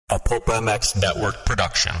a Pulp MX Network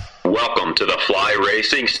production. Welcome to the Fly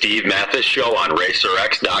Racing Steve Mathis Show on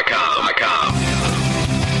RacerX.com.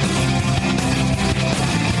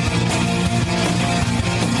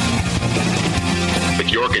 With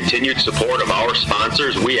your continued support of our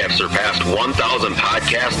sponsors, we have surpassed 1,000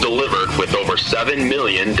 podcasts delivered with over 7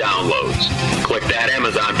 million downloads. Click that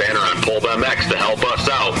Amazon banner on Pulp MX to help us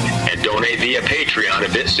out and donate via Patreon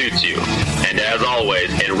if it suits you. And as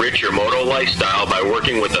always, enrich your moto lifestyle by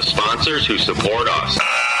working with the sponsors who support us.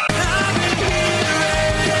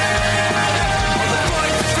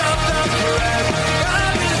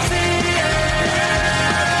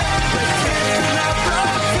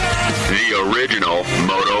 Original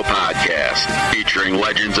Moto Podcast, featuring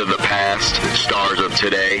legends of the past, stars of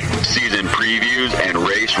today, season previews and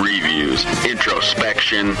race reviews,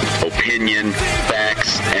 introspection, opinion,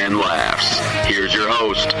 facts, and laughs. Here's your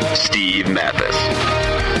host, Steve Mathis.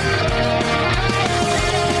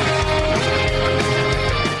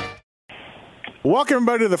 Welcome,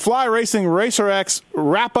 everybody, to the Fly Racing Racer X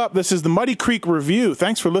wrap-up. This is the Muddy Creek review.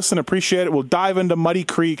 Thanks for listening. Appreciate it. We'll dive into Muddy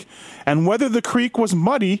Creek and whether the creek was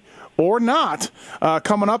muddy or not.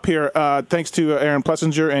 Coming up here, thanks to Aaron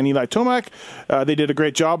Plessinger and Eli Tomac. They did a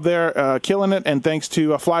great job there, killing it. And thanks to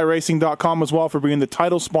FlyRacing.com as well for being the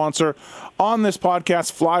title sponsor on this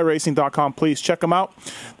podcast. FlyRacing.com. Please check them out.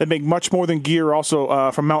 They make much more than gear, also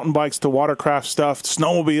from mountain bikes to watercraft stuff,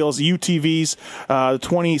 snowmobiles, UTVs. The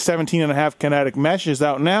 2017.5 Kinetic Mesh is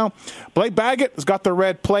out now. Blake Baggett has got the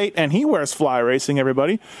red plate, and he wears Fly Racing,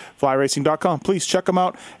 everybody. FlyRacing.com. Please check them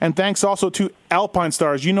out. And thanks also to Alpine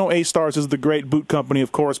Stars. You know A-Stars is the great boot company,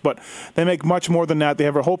 of course, but they make much more than that. They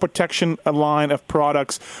have a whole protection line of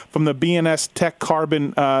products from the BNS Tech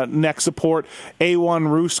Carbon neck support, A1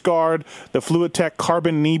 Roost Guard, the Fluid Tech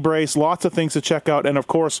Carbon knee brace, lots of things to check out. And, of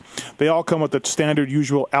course, they all come with the standard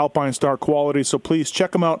usual Alpine Star quality, so please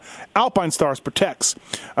check them out. Alpine Stars protects.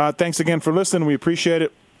 Thanks again for listening. We appreciate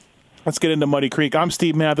it. Let's get into Muddy Creek. I'm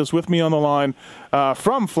Steve Mathis. With me on the line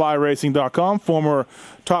from FlyRacing.com, former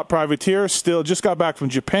top privateer, still just got back from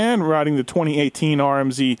Japan, riding the 2018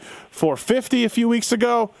 RMZ 450 a few weeks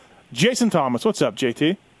ago. Jason Thomas. What's up,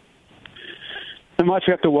 JT? So much.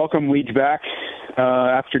 We have to welcome Weege back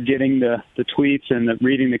after getting the tweets and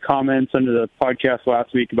reading the comments under the podcast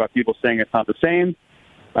last week about people saying it's not the same.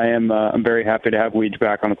 I'm very happy to have Weege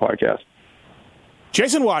back on the podcast.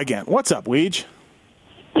 Jason Wygant. What's up, Weege?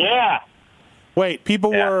 Yeah. Wait,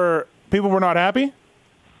 people were not happy?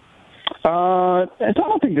 I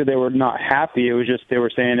don't think that they were not happy. It was just they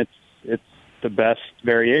were saying it's the best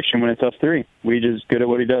variation when it's us three. Weege is good at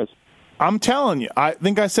what he does. I'm telling you. I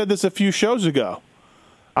think I said this a few shows ago.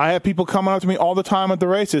 I have people coming up to me all the time at the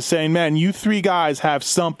races saying, man, you three guys have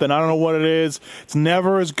something. I don't know what it is. It's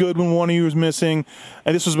never as good when one of you is missing.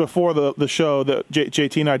 And this was before the show that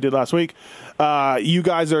JT and I did last week. You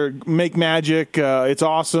guys make magic. It's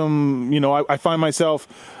awesome. You know, I find myself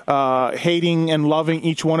hating and loving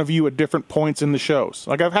each one of you at different points in the shows.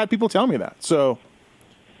 Like, I've had people tell me that. So,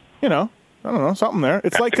 you know, I don't know, something there.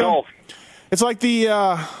 It's like it's like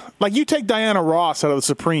like you take Diana Ross out of the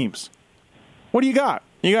Supremes. What do you got?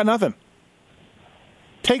 You got nothing.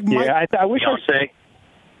 Take I wish Beyonce.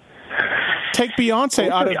 Take Beyonce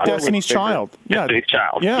out of Destiny's Child. Destiny's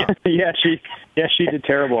Child. Yeah. she did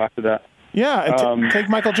terrible after that. Yeah, and take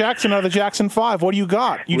Michael Jackson out of the Jackson 5. What do you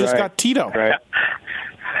got? You just got Tito. Right.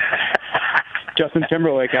 Justin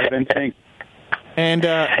Timberlake out of NSYNC. And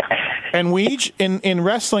Weege, in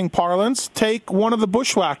wrestling parlance, take one of the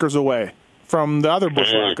bushwhackers away from the other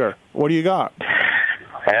bushwhacker. What do you got?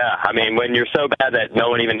 Yeah, I mean, when you're so bad that no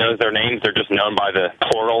one even knows their names, they're just known by the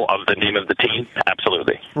plural of the name of the team.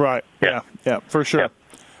 Absolutely. Right. Yeah, for sure.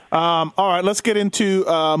 All right, let's get into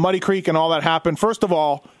Muddy Creek and all that happened. First of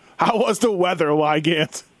all, how was the weather,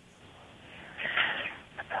 Wygant?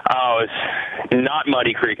 Oh, it's not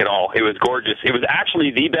Muddy Creek at all. It was gorgeous. It was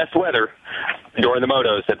actually the best weather during the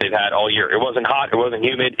motos that they've had all year. It wasn't hot. It wasn't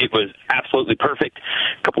humid. It was absolutely perfect.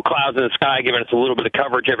 A couple clouds in the sky giving us a little bit of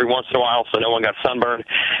coverage every once in a while so no one got sunburned.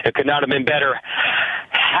 It could not have been better.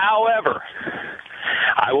 However,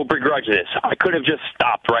 I will begrudge this. I could have just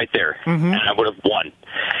stopped right there, and I would have won.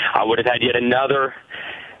 I would have had yet another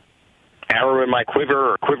arrow in my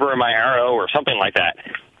quiver or quiver in my arrow or something like that.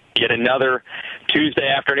 Yet another Tuesday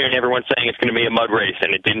afternoon, everyone's saying it's going to be a mud race,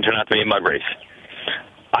 and it didn't turn out to be a mud race.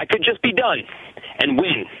 I could just be done and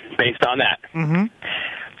win based on that.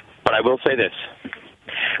 But I will say this.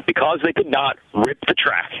 Because they could not rip the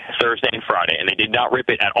track Thursday and Friday, and they did not rip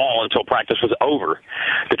it at all until practice was over,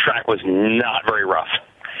 the track was not very rough.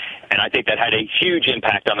 And I think that had a huge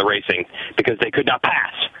impact on the racing because they could not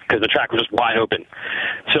pass because the track was just wide open.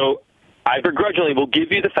 So I begrudgingly will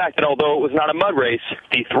give you the fact that although it was not a mud race,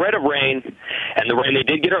 the threat of rain and the rain they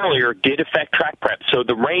did get earlier did affect track prep. So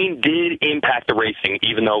the rain did impact the racing,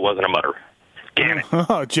 even though it wasn't a mudder. Damn it.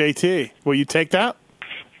 Oh, JT, will you take that?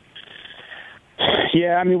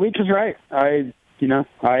 Yeah, I mean, Leach was right. I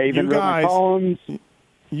even wrote my columns.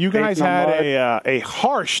 You guys had a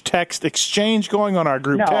harsh text exchange going on our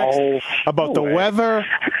group text about the weather.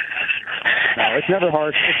 No, it's never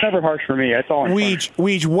harsh. It's never harsh for me. That's all.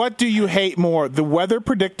 Weege, what do you hate more, the weather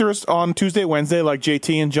predictors on Tuesday, Wednesday, like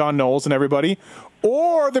JT and John Knowles and everybody,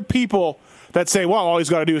 or the people that say, well, all he's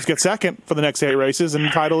got to do is get second for the next 8 races and the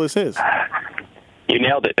title is his? You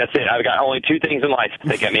nailed it. That's it. I've got only 2 things in life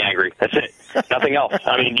that get me angry. That's it. Nothing else.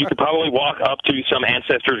 I mean, you could probably walk up to some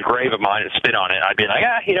ancestor's grave of mine and spit on it. I'd be like,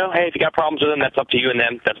 hey, if you got problems with them, that's up to you and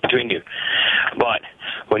them. That's between you. But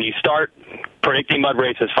when you start predicting mud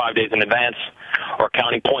races 5 days in advance or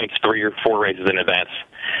counting points 3 or 4 races in advance,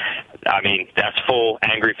 I mean, that's full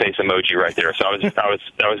angry face emoji right there. So I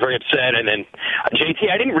was very upset. And then, JT,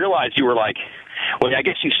 I didn't realize you were like, well, I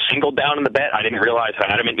guess you singled down in the bet. I didn't realize how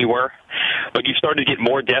adamant you were. But you started to get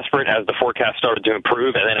more desperate as the forecast started to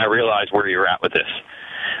improve, and then I realized where you were at with this.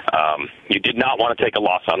 You did not want to take a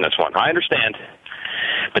loss on this one. I understand.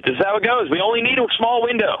 But this is how it goes. We only need a small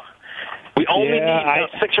window. We only need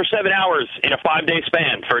 6 or 7 hours in a 5-day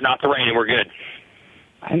span for it not to rain, and we're good.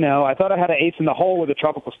 I know. I thought I had an ace in the hole with a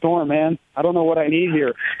tropical storm, man. I don't know what I need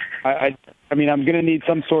here. I mean, I'm going to need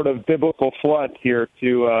some sort of biblical flood here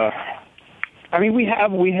to I mean, we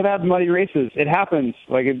have had muddy races. It happens.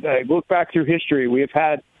 Like, look back through history. We have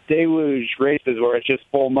had deluge races where it's just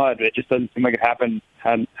full mud. It just doesn't seem like it happened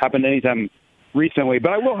anytime recently.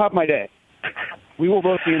 But I will have my day. We will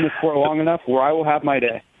both be in this sport long enough where I will have my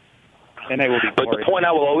day, and they will be glorious. But the point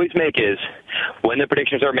I will always make is, when the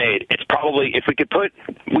predictions are made, it's probably, if we could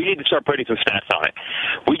we need to start putting some stats on it.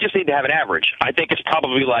 We just need to have an average. I think it's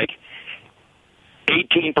probably like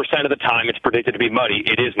 18% of the time it's predicted to be muddy.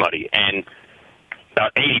 It is muddy, and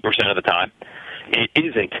about 80% of the time it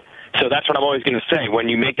isn't. So that's what I'm always going to say. When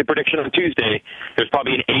you make the prediction on Tuesday, there's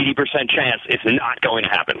probably an 80% chance it's not going to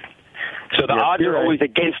happen. So the odds are always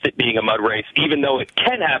against it being a mud race, even though it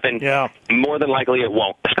can happen. Yeah. More than likely it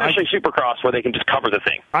won't, especially Supercross where they can just cover the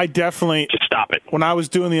thing. I definitely just stop it. When I was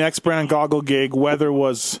doing the X-Brand goggle gig, weather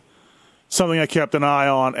was something I kept an eye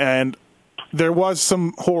on, and there was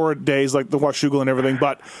some horrid days like the Washougal and everything,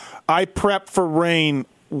 but I prepped for rain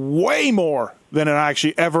way more than it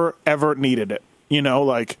actually ever needed it. You know,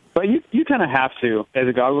 like. But you kind of have to as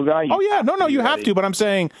a goggle guy. Oh yeah, no, you have to. But I'm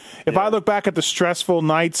saying, if I look back at the stressful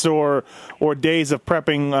nights or days of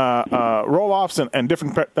prepping roll-offs and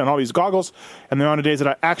different and all these goggles, and the amount of days that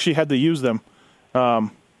I actually had to use them,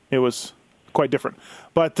 it was quite different.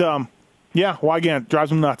 But Weigandt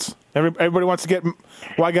drives him nuts. Everybody wants to get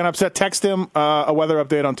Weigandt upset. Text him a weather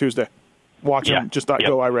update on Tuesday. Watch him just not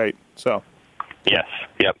go irate. So. Yes,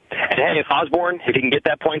 yep. And hey, if Osborne, if he can get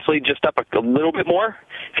that points lead just up a little bit more,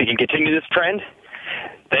 if he can continue this trend,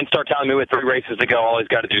 then start telling me with 3 races to go, all he's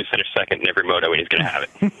got to do is finish second in every moto, and he's going to have it.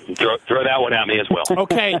 throw that one at me as well.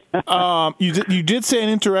 Okay. You did say an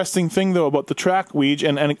interesting thing, though, about the track, Weege,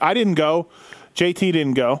 and I didn't go. JT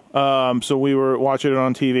didn't go, so we were watching it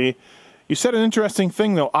on TV. You said an interesting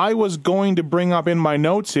thing, though. I was going to bring up in my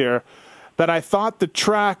notes here that I thought the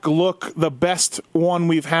track looked the best one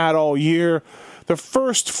we've had all year. The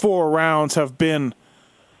first 4 rounds have been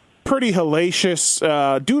pretty hellacious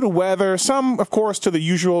due to weather. Some, of course, to the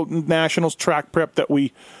usual Nationals track prep that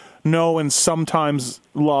we know and sometimes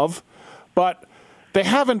love. But they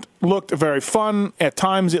haven't looked very fun. At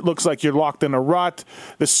times it looks like you're locked in a rut.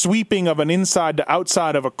 The sweeping of an inside to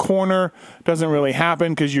outside of a corner doesn't really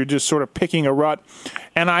happen because you're just sort of picking a rut.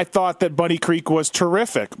 And I thought that Muddy Creek was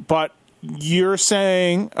terrific. But you're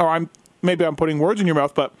saying, or maybe I'm putting words in your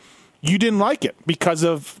mouth, but you didn't like it because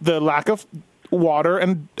of the lack of water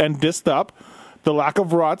and disced up, the lack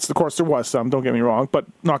of ruts. Of course, there was some, don't get me wrong, but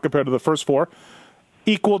not compared to the first 4,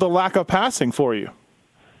 equaled a lack of passing for you.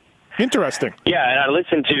 Interesting. Yeah, and I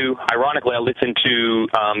listened to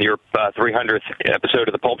your 300th episode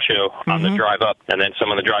of the Pulp Show on the drive up and then some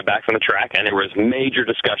on the drive back from the track, and there was major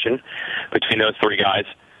discussion between those 3 guys.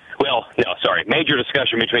 Well, no, sorry. Major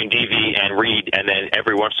discussion between DV and Reed, and then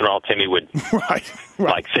every once in a while Timmy would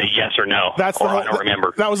like say yes or no. I don't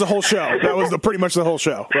remember. That was the whole show. That was pretty much the whole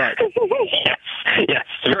show. Right. Yes.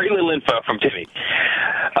 Very little info from Timmy.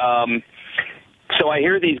 So I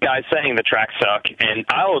hear these guys saying the tracks suck, and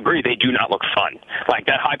I'll agree they do not look fun. Like,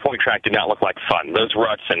 that High Point track did not look like fun. Those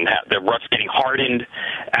ruts and the ruts getting hardened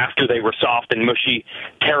after they were soft and mushy,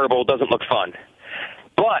 terrible, doesn't look fun.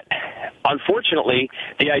 But unfortunately,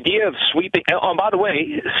 the idea of sweeping. Oh, and by the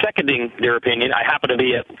way, seconding their opinion, I happen to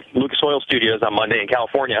be at Lucas Oil Studios on Monday in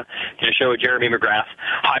California to show Jeremy McGrath.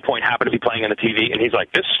 High Point happened to be playing on the TV, and he's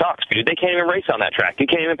like, "This sucks, dude. They can't even race on that track. You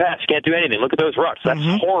can't even pass. You can't do anything. Look at those ruts. That's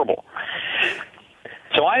horrible."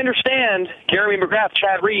 So I understand Jeremy McGrath,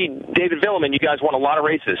 Chad Reed, David Villeman. You guys won a lot of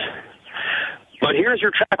races, but here's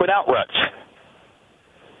your track without ruts.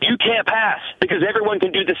 You can't pass because everyone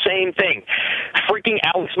can do the same thing. Freaking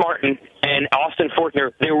Alex Martin and Austin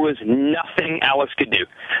Forkner, there was nothing Alex could do.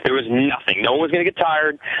 There was nothing. No one was going to get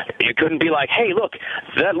tired. You couldn't be like, hey, look,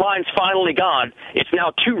 that line's finally gone. It's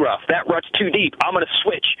now too rough. That rut's too deep. I'm going to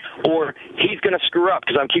switch. Or he's going to screw up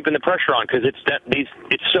because I'm keeping the pressure on because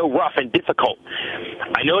it's so rough and difficult.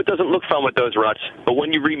 I know it doesn't look fun with those ruts, but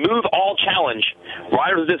when you remove all challenge,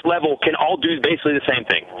 riders at this level can all do basically the same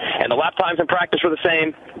thing. And the lap times in practice were the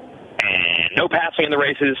same. And no passing in the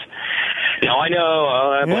races. Now, I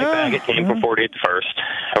know Blake Baggett came from 40th first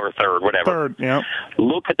or third, whatever. Third, yeah.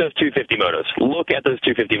 Look at those 250 motos. Look at those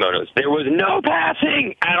 250 motos. There was no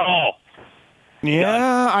passing at all.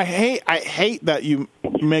 Yeah, I hate that you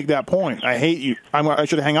make that point. I hate you. I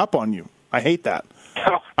should hang up on you. I hate that.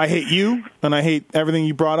 I hate you, and I hate everything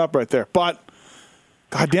you brought up right there. But,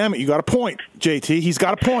 God damn it, you got a point, JT. He's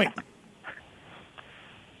got a point.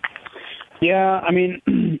 Yeah, I mean,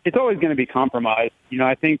 it's always going to be compromised. You know,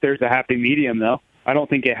 I think there's a happy medium, though. I don't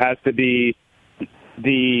think it has to be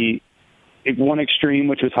the one extreme,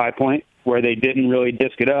 which was High Point, where they didn't really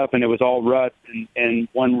disc it up and it was all ruts and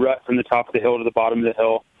one rut from the top of the hill to the bottom of the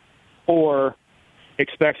hill, or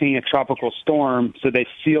expecting a tropical storm, so they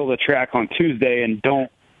seal the track on Tuesday and don't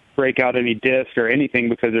break out any disc or anything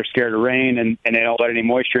because they're scared of rain and they don't let any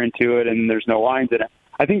moisture into it and there's no lines in it.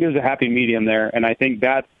 I think there's a happy medium there, and I think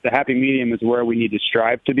that the happy medium is where we need to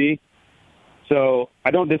strive to be. So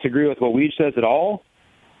I don't disagree with what Weege says at all,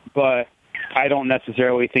 but I don't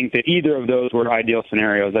necessarily think that either of those were ideal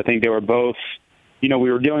scenarios. I think they were both, you know,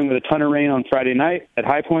 we were dealing with a ton of rain on Friday night at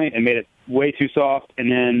High Point and made it way too soft,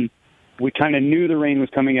 and then we kind of knew the rain was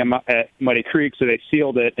coming at Muddy Creek, so they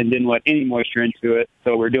sealed it and didn't let any moisture into it.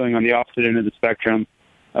 So we're doing on the opposite end of the spectrum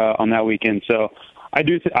on that weekend. So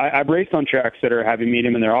I've raced on tracks that are happy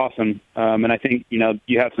medium, and they're awesome. And I think, you know,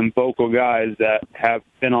 you have some vocal guys that have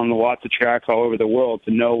been on lots of tracks all over the world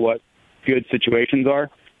to know what good situations are,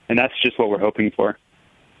 and that's just what we're hoping for.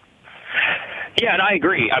 Yeah, and I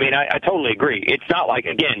agree. I mean, I totally agree. It's not like,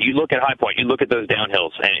 again, you look at High Point, you look at those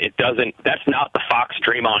downhills, and that's not the Fox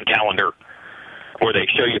Dream On calendar where they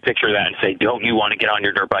show you a picture of that and say, don't you want to get on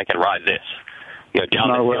your dirt bike and ride this? You know, down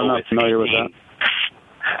the hill. I'm not familiar with that.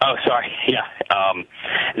 Oh, sorry. Yeah.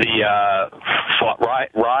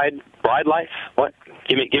 Ride life. What?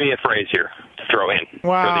 Give me a phrase here to throw in.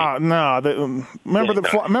 Wow. Remember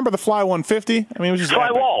the Fly 150? I mean, it was just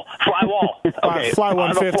Fly wall. Okay. Fly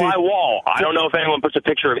 150. Fly wall. I don't know if anyone puts a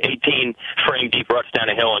picture of 18 frame deep ruts down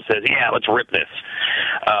a hill and says, "Yeah, let's rip this."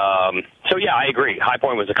 So yeah, I agree. High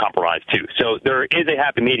Point was a compromise too. So there is a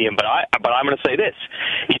happy medium, but I'm going to say this: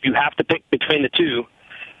 if you have to pick between the two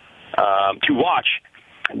to watch,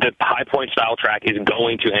 the High Point style track is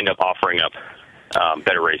going to end up offering up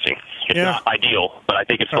better racing. It's not ideal, but I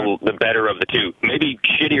think it's the better of the two. Maybe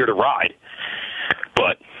shittier to ride,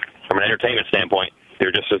 but from an entertainment standpoint,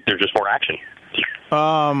 there's just more action.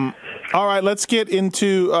 All right, let's get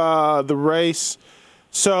into the race.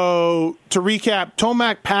 So to recap,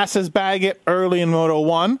 Tomac passes Baggett early in Moto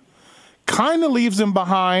 1, kind of leaves him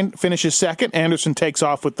behind, finishes second. Anderson takes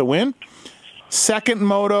off with the win. Second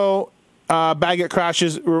Moto, Baggett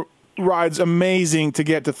crashes, rides amazing to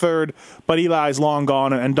get to third, but Eli's long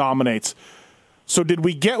gone and dominates. So did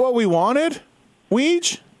we get what we wanted,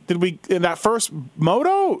 Weege? Did we, in that first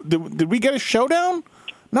moto, did we get a showdown?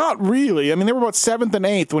 Not really. I mean, they were about 7th and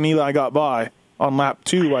 8th when Eli got by on lap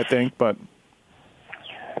 2, I think, but...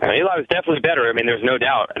 Eli was definitely better. I mean, there's no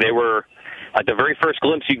doubt. They were, at the very first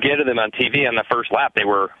glimpse you get of them on TV on the first lap, they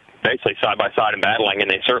were basically side by side and battling, and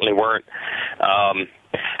they certainly weren't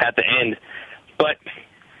at the end. But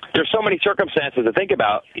there's so many circumstances to think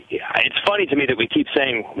about. It's funny to me that we keep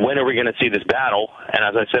saying, when are we going to see this battle? And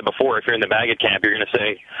as I said before, if you're in the Baggett camp, you're going to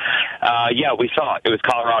say, yeah, we saw it. It was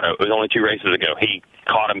Colorado. It was only 2 races ago. He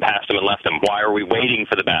caught him, passed him, and left him. Why are we waiting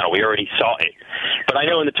for the battle? We already saw it. But I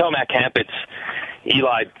know in the Tomac camp, it's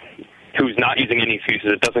Eli, who's not using any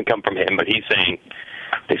excuses. It doesn't come from him, but he's saying,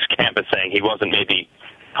 this camp is saying he wasn't maybe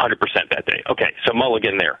 100% that day. Okay, so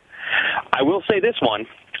mulligan there. I will say this one.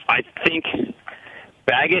 I think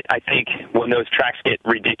Baggett, when those tracks get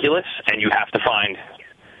ridiculous and you have to find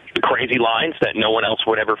crazy lines that no one else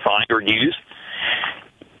would ever find or use,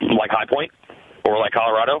 like High Point or like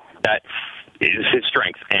Colorado, that is his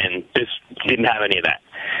strength, and this didn't have any of that.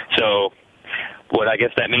 So what I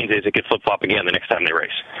guess that means is it could flip-flop again the next time they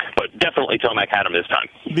race. But definitely Tomac had him this time.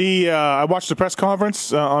 I watched the press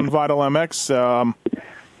conference on Vital MX.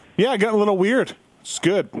 Yeah, it got a little weird. It's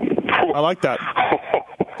good. I like that.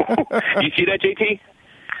 You see that, JT?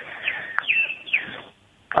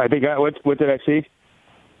 I think what did I see?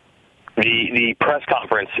 The press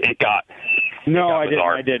conference, it got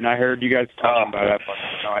I didn't. I heard you guys talking about that, but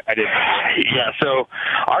no, I didn't. Yeah, so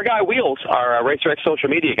our guy Wheels, our RacerX social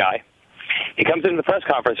media guy, he comes into the press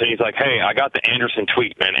conference and he's like, hey, I got the Anderson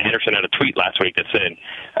tweet. And Anderson had a tweet last week that said,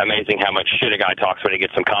 amazing how much shit a guy talks when he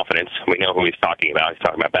gets some confidence. We know who he's talking about. He's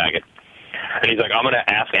talking about Baggett. And he's like, I'm going to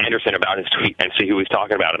ask Anderson about his tweet and see who he's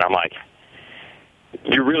talking about. And I'm like,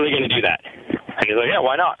 you're really going to do that? And he's like, yeah,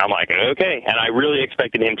 why not? I'm like, okay. And I really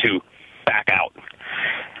expected him to back out.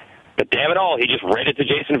 But damn it all, he just read it to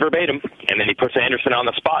Jason verbatim, and then he puts Anderson on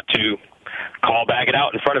the spot to call Baggett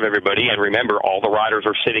out in front of everybody. And remember, all the riders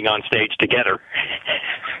are sitting on stage together.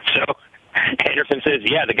 So Anderson says,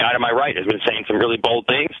 yeah, the guy to my right has been saying some really bold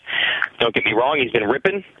things. Don't get me wrong, he's been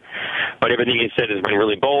ripping, but everything he said has been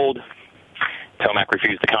really bold. Tomac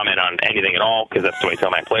refused to comment on anything at all because that's the way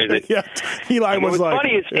Tomac plays it. Yeah, Eli was like,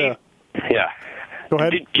 funny is yeah. Go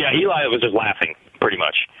ahead. Yeah, Eli was just laughing, pretty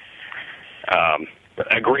much.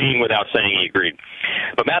 Agreeing without saying he agreed.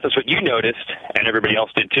 But Mathis, what you noticed, and everybody else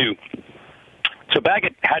did too, so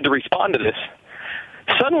Baggett had to respond to this.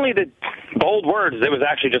 Suddenly the bold words, it was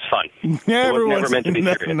actually just fun. Yeah, it was never meant to be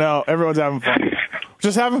serious. No, everyone's having fun.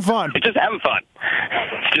 Just having fun. It's just having fun.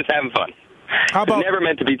 It's just having fun. How about, it's never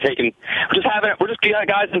meant to be taken. We're just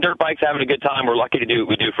guys in dirt bikes having a good time. We're lucky to do what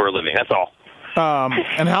we do for a living. That's all.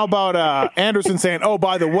 And how about Anderson saying, oh,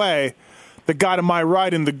 by the way, the guy to my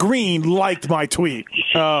right in the green liked my tweet.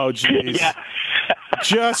 Oh, jeez. Yeah.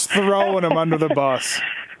 Just throwing him under the bus.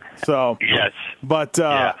 So yes. But,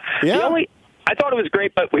 yeah. I thought it was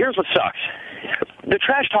great, but here's what sucks. The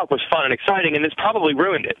trash talk was fun and exciting, and this probably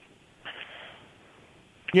ruined it.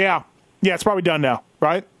 Yeah. Yeah, it's probably done now,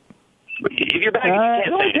 right? If you're back, you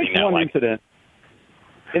can't say anything now.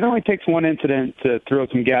 It only takes one incident to throw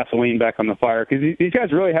some gasoline back on the fire, because these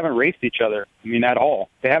guys really haven't raced each other, at all.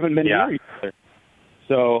 They haven't been near each other.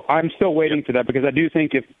 So I'm still waiting for that, because I do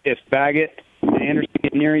think if Baggett and Anderson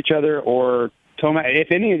get near each other, or Tomac,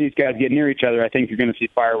 if any of these guys get near each other, I think you're going to see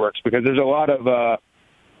fireworks, because there's a lot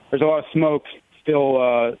of smoke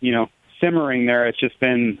still simmering there. It's just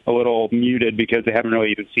been a little muted because they haven't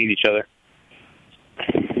really even seen each other.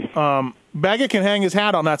 Baggett can hang his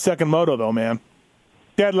hat on that second moto, though, man.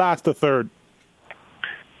 Dead last to third.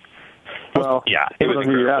 Well, yeah, it was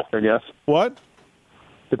who you ask, I guess. What?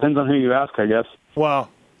 Depends on who you ask, I guess. Well,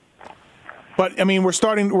 but we're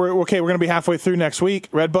going to be halfway through next week,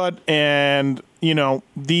 Redbud, and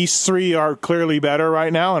these three are clearly better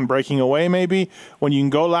right now and breaking away. Maybe when you can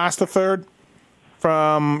go last to third,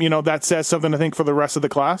 from that says something I think for the rest of the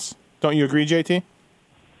class. Don't you agree, JT?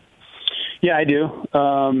 Yeah, I do.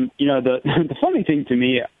 The funny thing to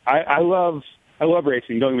me, I love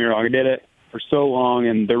racing. Don't get me wrong. I did it for so long,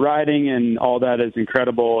 and the riding and all that is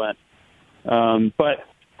incredible. And but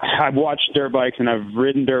I've watched dirt bikes and I've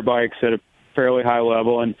ridden dirt bikes at a fairly high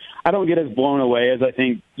level, and I don't get as blown away as I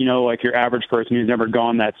think like your average person who's never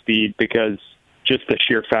gone that speed, because just the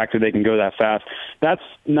sheer fact that they can go that fast. That's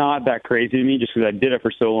not that crazy to me, just because I did it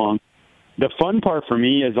for so long. The fun part for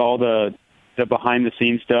me is all the behind the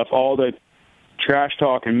scenes stuff, all the trash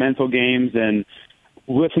talk and mental games, and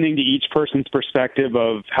listening to each person's perspective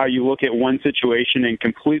of how you look at one situation and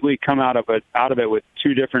completely come out of it with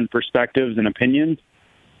two different perspectives and opinions.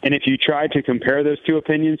 And if you try to compare those two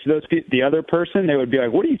opinions to the other person, they would be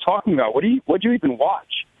like, what are you talking about? What'd you even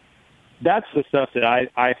watch? That's the stuff that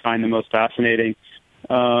I find the most fascinating.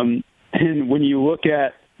 And when you look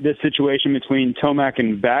at this situation between Tomac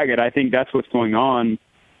and Baggett, I think that's what's going on.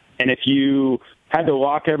 And if you had to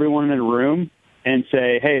lock everyone in a room and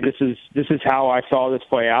say, hey, this is how I saw this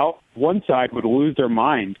play out, one side would lose their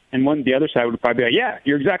mind, and the other side would probably be like, yeah,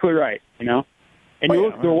 you're exactly right, And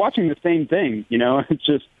they're watching the same thing, It's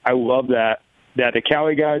just, I love that the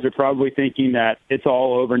Cali guys are probably thinking that it's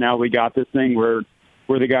all over now. We got this thing. We're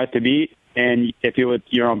the guys to beat. And if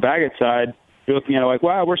you're on Baggett's side, you're looking at it like,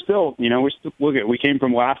 wow, we're still, we came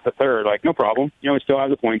from last to third. Like, no problem. We still have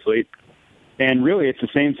the points lead. And really, it's the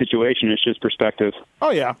same situation. It's just perspective.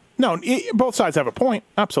 Oh, yeah. No, both sides have a point.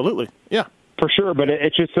 Absolutely. Yeah. For sure. But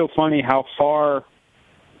it's just so funny how far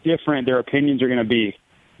different their opinions are going to be.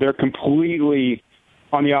 They're completely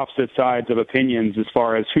on the opposite sides of opinions as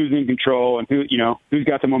far as who's in control and who's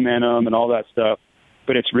got the momentum and all that stuff.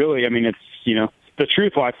 But it's really, the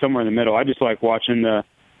truth lies somewhere in the middle. I just like watching the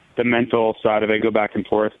the mental side of it go back and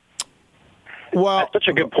forth. Well, that's such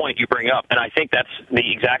a good point you bring up, and I think that's the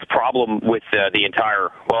exact problem with the entire,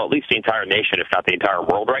 well, at least the entire nation, if not the entire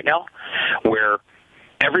world right now, where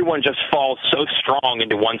everyone just falls so strong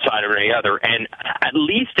into one side or the other. And at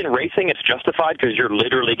least in racing, it's justified because you're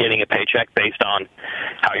literally getting a paycheck based on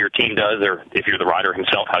how your team does, or if you're the rider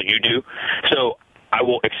himself, how you do. So I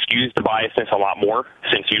will excuse the biasness a lot more,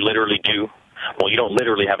 since you literally do. Well, you don't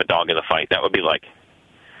literally have a dog in the fight. That would be like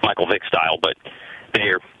Michael Vick style, but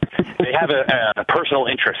they have a personal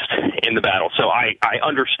interest in the battle, so I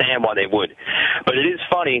understand why they would. But it is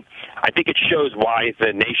funny. I think it shows why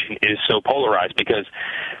the nation is so polarized, because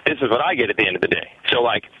this is what I get at the end of the day. So,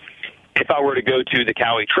 like, if I were to go to the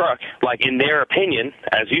Cowie truck, like, in their opinion,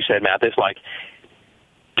 as you said, Mathis, like,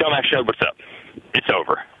 Tomac showed what's up. It's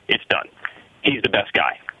over. It's done. He's the best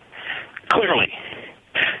guy. Clearly.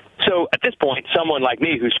 So, at this point, someone like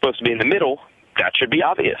me who's supposed to be in the middle, that should be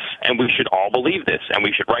obvious, and we should all believe this, and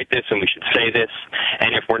we should write this, and we should say this,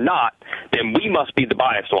 and if we're not, then we must be the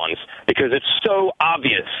biased ones, because it's so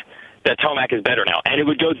obvious that Tomac is better now, and it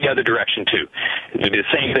would go the other direction, too. It would be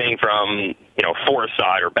the same thing from, Forrest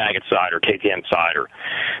side, or Baggett's side, or KTM side, or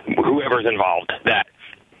whoever's involved, that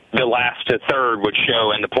the last to third would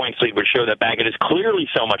show, and the points lead would show that Baggett is clearly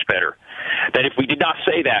so much better, that if we did not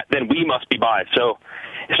say that, then we must be biased. So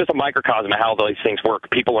it's just a microcosm of how these things work.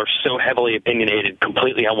 People are so heavily opinionated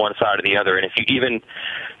completely on one side or the other, and if you even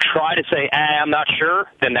try to say, I'm not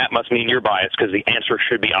sure, then that must mean you're biased, because the answer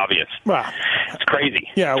should be obvious. Wow. It's crazy.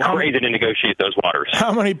 Yeah, it's crazy to negotiate those waters.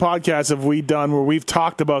 How many podcasts have we done where we've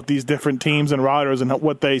talked about these different teams and riders and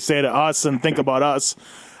what they say to us and think about us?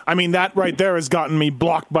 I mean, that right there has gotten me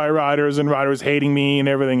blocked by riders and riders hating me and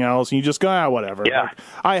everything else. And you just go, whatever. Yeah. Like,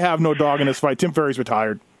 I have no dog in this fight. Tim Ferry's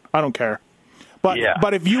retired. I don't care. But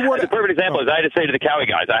if you were the perfect example is I had to say to the Cowie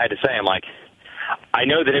guys, I'm like, I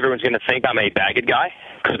know that everyone's going to think I'm a Baggett guy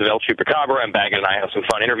because of El Chupacabra, and Baggett and I have some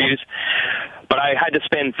fun interviews. But I had to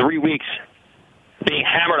spend 3 weeks being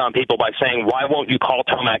hammered on people by saying, why won't you call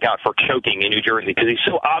Tomac out for choking in New Jersey? Because he's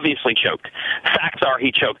so obviously choked. Facts are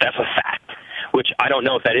he choked. That's a fact, which I don't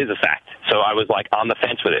know if that is a fact. So I was like on the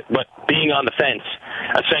fence with it. But being on the fence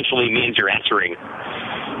essentially means you're answering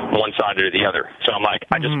one side or the other. So I'm like,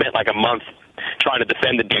 I just spent like a month trying to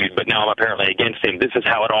defend the dude, but now I'm apparently against him. This is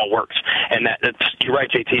how it all works. And that's, you're right,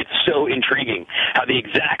 JT, it's so intriguing how the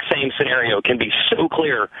exact same scenario can be so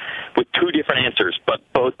clear with two different answers, but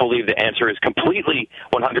both believe the answer is completely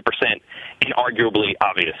 100% inarguably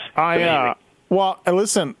obvious. Well,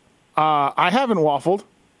 listen, I haven't waffled.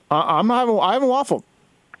 I haven't waffled.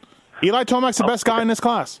 Eli Tomac's the best guy in this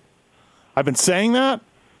class. I've been saying that,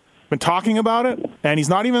 been talking about it, and he's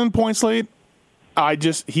not even in the points lead.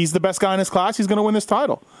 He's the best guy in his class. He's going to win this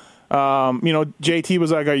title. JT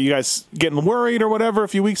was like, are you guys getting worried or whatever a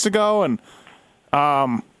few weeks ago? And,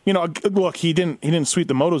 look, he didn't sweep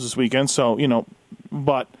the motos this weekend. So,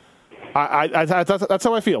 but that's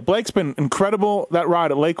how I feel. Blake's been incredible. That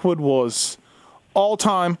ride at Lakewood was all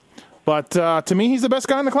time. But to me, he's the best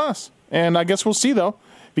guy in the class. And I guess we'll see, though.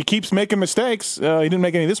 If he keeps making mistakes, he didn't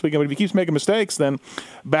make any this weekend, but if he keeps making mistakes, then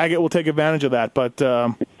Baggett will take advantage of that. But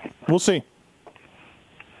we'll see.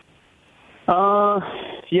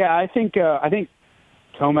 I think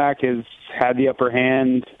Tomac has had the upper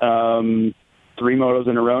hand 3 motos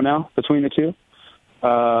in a row now between the two.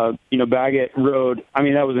 Baggett rode. I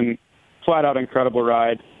mean, that was a flat-out incredible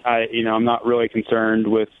ride. I'm not really concerned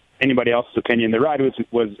with anybody else's opinion. The ride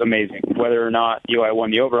was amazing. Whether or not Eli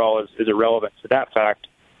won the overall is irrelevant to that fact.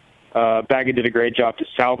 Baggett did a great job to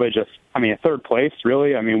salvage a third place,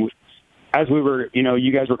 really. I mean, as we were,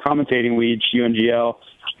 you guys were commentating, you and GL,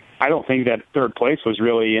 I don't think that third place was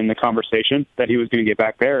really in the conversation that he was going to get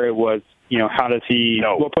back there. It was, how does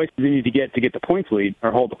what place does he need to get the points lead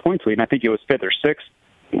or hold the points lead? And I think it was 5th or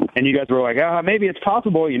 6th. And you guys were like, maybe it's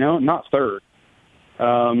possible, not 3rd.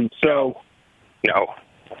 No.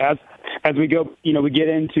 As we go, we get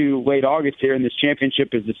into late August here and this championship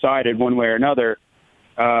is decided one way or another.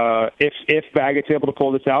 If Baggett's able to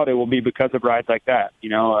pull this out, it will be because of rides like that.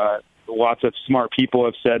 Lots of smart people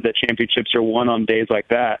have said that championships are won on days like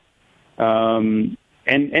that. And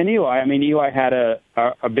Eli, Eli had a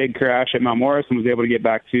big crash at Mount Morris and was able to get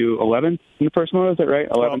back to 11th in the first moto. Is that right?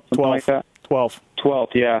 11th, something like that. 12th,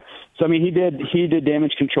 yeah. So he did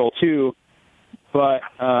damage control too. But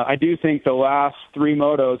I do think the last 3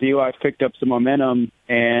 motos, Eli's picked up some momentum,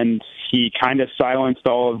 and he kind of silenced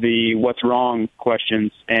all of the what's wrong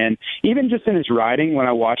questions. And even just in his riding, when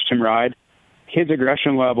I watched him ride, his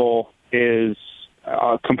aggression level is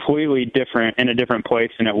completely different, in a different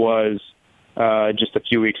place than it was just a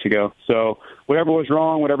few weeks ago. So whatever was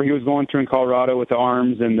wrong, whatever he was going through in Colorado with the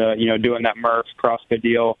arms and the doing that Murph CrossFit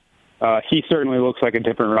deal, he certainly looks like a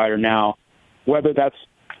different rider now. Whether that's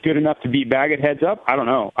good enough to beat Baggett heads up, I don't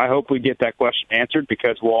know. I hope we get that question answered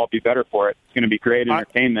because we'll all be better for it. It's going to be great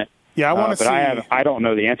entertainment. I want to see. I don't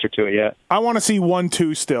know the answer to it yet. I want to see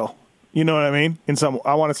 1-2 still. You know what I mean?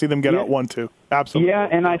 I want to see them get out 1-2. Absolutely. Yeah,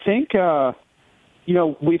 and I think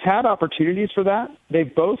we've had opportunities for that.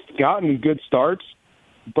 They've both gotten good starts,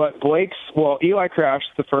 but Eli crashed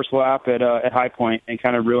the first lap at High Point and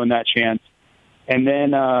kind of ruined that chance. And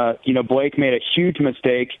then Blake made a huge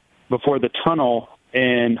mistake before the tunnel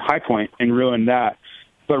in High Point and ruined that.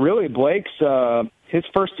 But really, Blake's his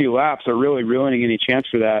first few laps are really ruining any chance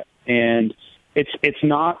for that, and it's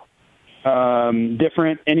not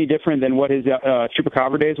any different than what his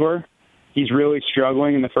Chupacabra days were. He's really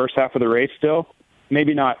struggling in the first half of the race still.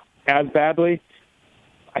 Maybe not as badly.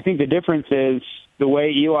 I think the difference is the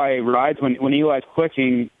way Eli rides. When Eli's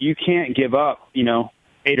clicking, you can't give up,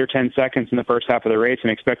 8 or 10 seconds in the first half of the race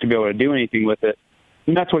and expect to be able to do anything with it.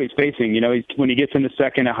 And that's what he's facing. When he gets into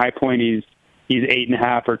second at High Point, he's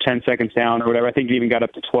 8.5 or 10 seconds down or whatever. I think he even got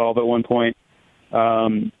up to 12 at one point.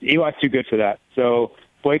 Eli's too good for that. So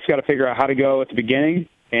Blake's got to figure out how to go at the beginning,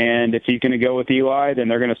 and if he's going to go with Eli, then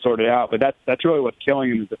they're going to sort it out. But that's really what's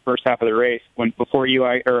killing him is the first half of the race. Before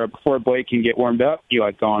Blake can get warmed up,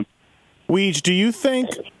 Eli's gone. Weege, do you think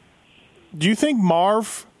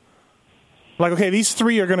Marv? These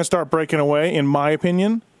three are going to start breaking away, in my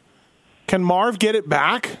opinion. Can Marv get it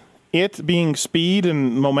back? It being speed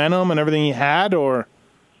and momentum and everything he had, or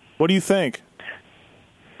what do you think?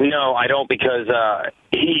 No, I don't, because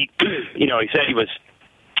he said he was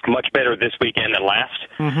much better this weekend than last.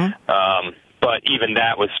 Mm-hmm. But even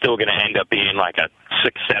that was still going to end up being like a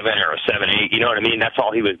 6.7 or a 7.8. You know what I mean? That's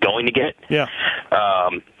all he was going to get. Yeah.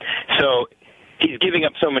 So he's giving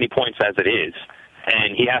up so many points as it is,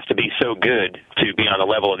 and he has to be so good to be on the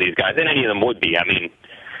level of these guys, and any of them would be. I mean,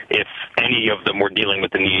 if any of them were dealing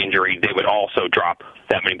with the knee injury, they would also drop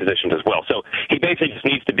that many positions as well. So he basically just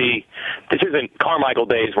needs to be – this isn't Carmichael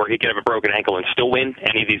days where he could have a broken ankle and still win.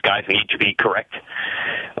 Any of these guys need to be correct.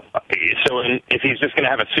 So if he's just going to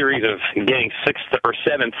have a series of getting 6th or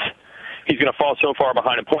 7th, he's going to fall so far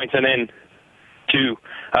behind in points. And then to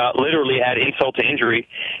literally add insult to injury,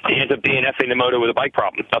 he ends up DNFing the moto with a bike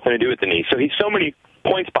problem. Nothing to do with the knee. So he's so many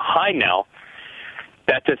points behind now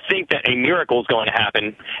that to think that a miracle is going to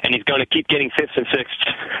happen and he's going to keep getting 5th and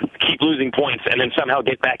 6th, keep losing points, and then somehow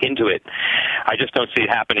get back into it, I just don't see it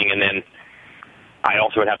happening. And then I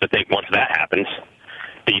also would have to think once that happens,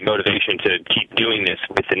 the motivation to keep doing this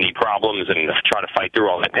with the knee problems and try to fight through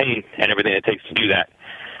all that pain and everything it takes to do that,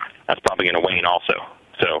 that's probably going to wane also.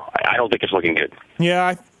 So I don't think it's looking good.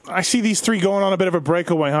 Yeah, I see these three going on a bit of a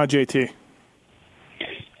breakaway, huh, JT?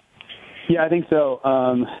 Yeah, I think so.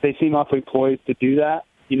 They seem awfully poised to do that.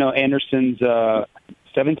 Anderson's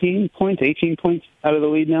 17 points, 18 points out of the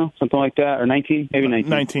lead now, something like that, or 19, maybe 19.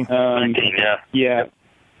 19. 19, yeah. Yeah,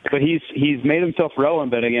 but he's made himself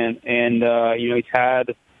relevant again, and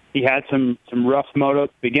he had some rough moto at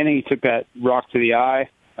the beginning. He took that rock to the eye,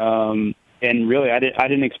 and really I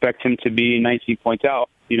didn't expect him to be 19 points out.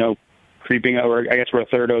 Creeping over. I guess we're a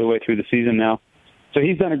third of the way through the season now. So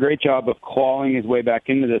he's done a great job of clawing his way back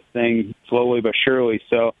into this thing slowly but surely.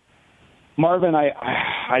 So Marvin,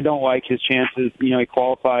 I don't like his chances. He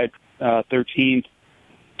qualified 13th.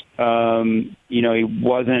 He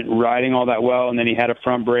wasn't riding all that well, and then he had a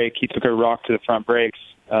front brake. He took a rock to the front brakes,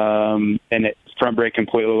 and the front brake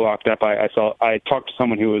completely locked up. I talked to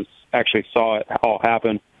someone who actually saw it all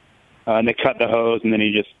happen, and they cut the hose, and then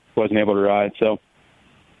he just wasn't able to ride. So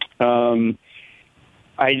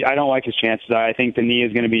I don't like his chances. I think the knee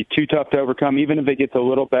is going to be too tough to overcome. Even if it gets a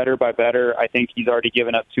little better by better, I think he's already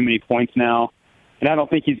given up too many points now. And I don't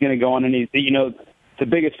think he's going to go on any, the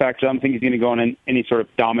biggest factor, I don't think he's going to go on any sort of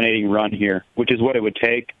dominating run here, which is what it would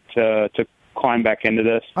take to climb back into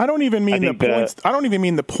this. I don't even mean the points. I don't even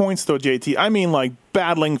mean the points, though, JT. I mean like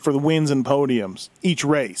battling for the wins and podiums each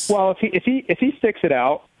race. Well, if he sticks it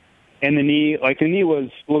out, and the knee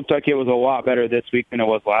looked like it was a lot better this week than it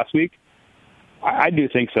was last week, I do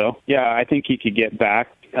think so. Yeah, I think he could get back.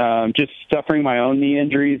 Just suffering my own knee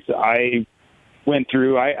injuries, I went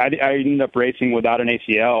through. I ended up racing without an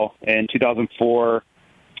ACL in 2004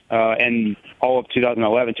 and all of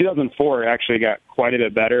 2011. 2004 actually got quite a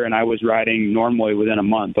bit better, and I was riding normally within a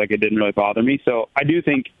month. Like, it didn't really bother me. So I do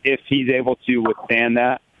think if he's able to withstand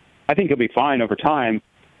that, I think he'll be fine over time.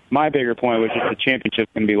 My bigger point was just the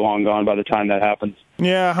championship's going to be long gone by the time that happens.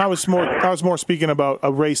 Yeah, I was more speaking about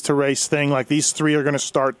a race-to-race thing. Like, these three are going to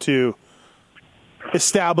start to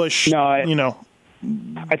establish, I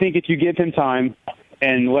think if you give him time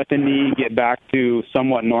and let the knee get back to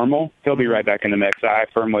somewhat normal, he'll be right back in the mix. I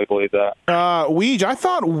firmly believe that. Weege, I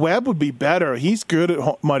thought Webb would be better. He's good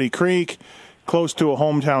at Muddy Creek, close to a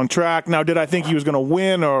hometown track. Now, did I think he was going to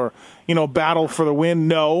win or, battle for the win?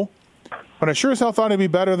 No. But I sure as hell thought he'd be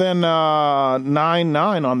better than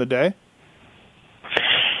 9-9 on the day.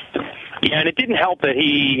 Yeah, and it didn't help that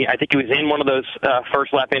I think he was in one of those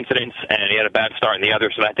first lap incidents, and he had a bad start in the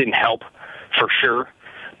other, so that didn't help for sure.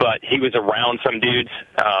 But he was around some dudes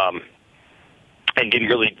and didn't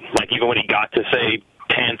really, even when he got to, say,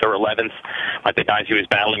 10th or 11th, the guys he was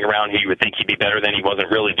battling around, you would think he'd be better than. He wasn't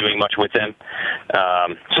really doing much with them.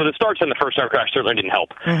 So the starts in the first start crash certainly didn't help.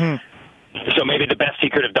 Mm-hmm. So maybe the best he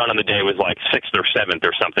could have done on the day was 6th or 7th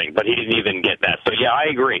or something, but he didn't even get that. So, yeah, I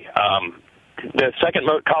agree. The second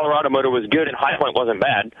Colorado moto was good, and High Point wasn't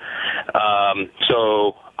bad.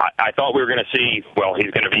 So I thought we were going to see,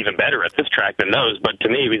 he's going to be even better at this track than those, but to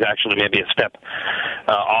me, he was actually maybe a step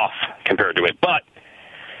off compared to it. But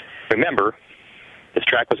remember, this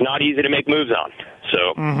track was not easy to make moves on.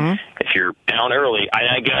 So if you're down early,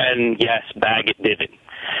 again, yes, bag it, divot.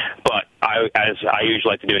 But as I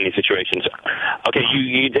usually like to do in these situations, okay,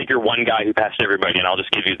 you take your one guy who passed everybody, and I'll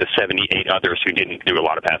just give you the 78 others who didn't do a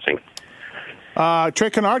lot of passing. Trey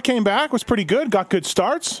Canard came back, was pretty good, got good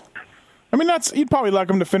starts. I mean, you'd probably like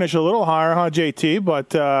him to finish a little higher, huh, JT?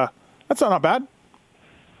 But that's not bad.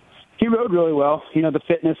 He rode really well. The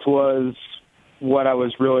fitness was what I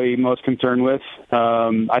was really most concerned with.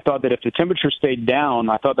 I thought that if the temperature stayed down,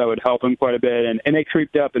 I thought that would help him quite a bit. And they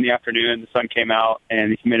creeped up in the afternoon. The sun came out,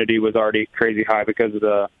 and the humidity was already crazy high because of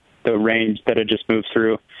the range that had just moved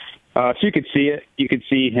through. So you could see it. You could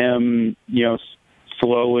see him,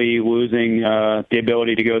 slowly losing the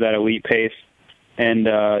ability to go that elite pace. And,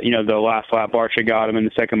 the last lap Barcia got him in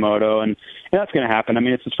the second moto. And that's going to happen. I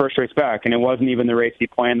mean, it's his first race back, and it wasn't even the race he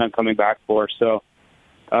planned on coming back for. So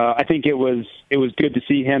I think it was good to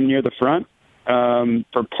see him near the front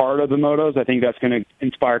for part of the motos. I think that's going to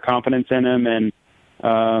inspire confidence in him. And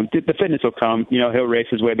the fitness will come. He'll race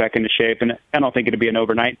his way back into shape. And I don't think it'll be an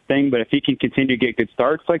overnight thing. But if he can continue to get good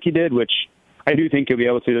starts like he did, which I do think he'll be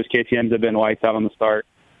able to. Those KTMs have been lights out on the start.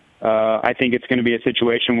 I think it's going to be a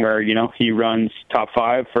situation where, he runs top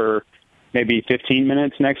 5 for maybe 15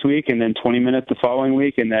 minutes next week and then 20 minutes the following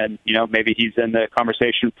week. And then, maybe he's in the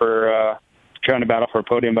conversation for trying to battle for a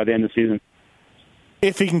podium by the end of the season.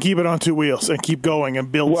 If he can keep it on two wheels and keep going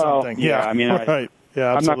and build something. Yeah, I mean, right.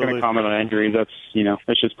 Yeah, I'm not going to comment on injuries. That's,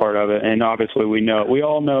 that's just part of it. And obviously we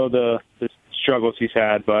all know the struggles he's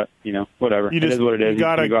had, but whatever. It is what it is. You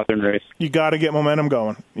got to go out there and race. You got to get momentum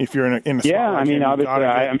going if you're in a yeah. I mean, obviously,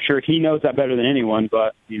 I'm sure he knows that better than anyone.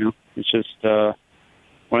 But it's just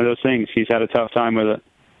one of those things. He's had a tough time with it.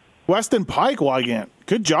 Weston Pike, Wygant.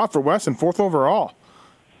 Good job for Weston, 4th overall,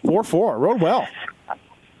 4-4. Rode well.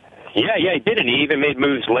 Yeah, he did, and he even made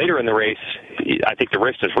moves later in the race. I think the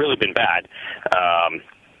wrist has really been bad.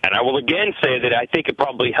 And I will again say that I think it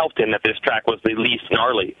probably helped him that this track was the least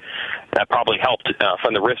gnarly. That probably helped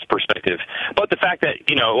from the wrist perspective. But the fact that,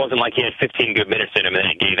 it wasn't like he had 15 good minutes in him and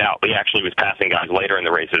then it gave out. He actually was passing guys later in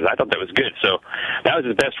the races. I thought that was good. So that was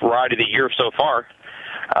his best ride of the year so far.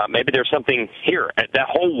 Maybe there's something here. At that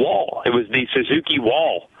whole wall, it was the Suzuki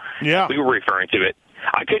wall. Yeah. We were referring to it.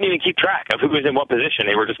 I couldn't even keep track of who was in what position.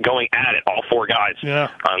 They were just going at it, all 4 guys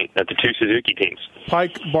at the 2 Suzuki teams.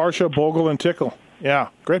 Pike, Barcia, Bogle, and Tickle. Yeah,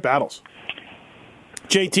 great battles.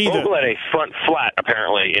 JT, Bogle had a front flat,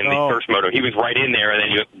 apparently, in the first moto. He was right in there,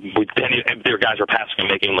 and then their guys were passing him,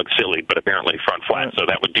 making him look silly, but apparently front flat, so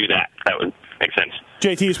that would do that. That would make sense.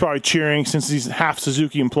 JT is probably cheering since he's half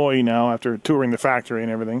Suzuki employee now after touring the factory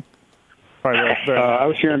and everything. I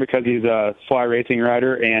was cheering because he's a fly racing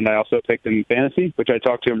rider, and I also picked him in fantasy, which I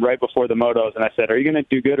talked to him right before the motos, and I said, "Are you going to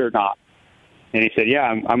do good or not?" And he said, "Yeah,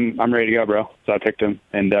 I'm ready to go, bro." So I picked him,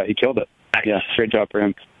 and he killed it. Yeah, great job for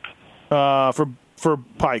him. For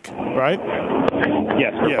Pike, right?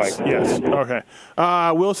 Yes, Pike. Yes. Okay.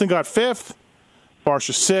 Wilson got 5th.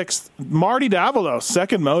 Barcia 6th. Marty Davalos,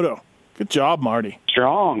 2nd moto. Good job, Marty.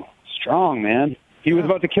 Strong, man. He was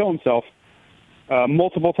about to kill himself.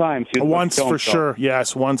 Multiple times. Once for sure.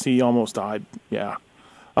 Yes, once he almost died. Yeah.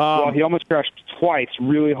 He almost crashed twice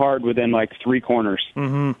really hard within 3 corners.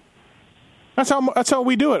 Mm-hmm. That's how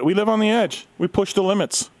we do it. We live on the edge. We push the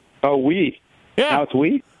limits. Oh, we? Yeah. Now it's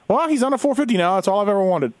we? Well, he's on a 450 now. That's all I've ever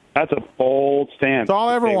wanted. That's a bold stance. That's all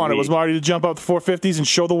I ever wanted was Marty to jump up the 450s and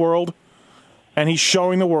show the world. And he's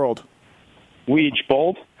showing the world. Weege,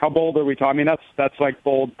 bold? How bold are we talking? I mean, that's like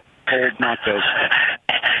bold nachos.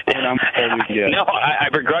 Yeah, and I'm totally good. No, I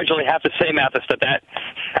begrudgingly have to say, Mathis, that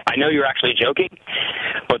I know you're actually joking,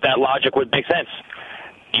 but that logic would make sense.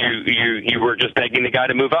 You were just begging the guy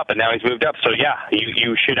to move up, and now he's moved up. So, yeah,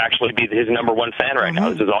 you should actually be his number one fan right now.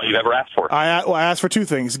 This is all you've ever asked for. I asked for two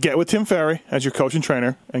things. Get with Tim Ferry as your coach and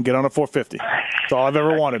trainer and get on a 450. That's all I've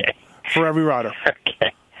ever wanted for every rider.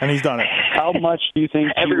 Okay. And he's done it. How much do you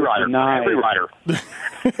think Every rider.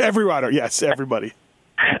 Every rider, yes, everybody.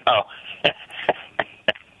 Oh.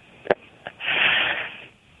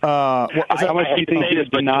 How much do you think he would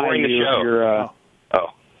deny you your...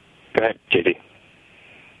 Go ahead, JD.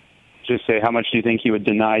 Just say, how much do you think he would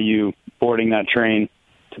deny you boarding that train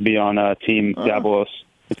to be on Team Dabalos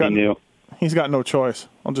if he knew? He's got no choice.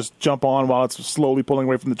 I'll just jump on while it's slowly pulling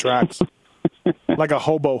away from the tracks. Like a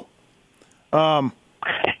hobo. All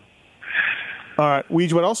right,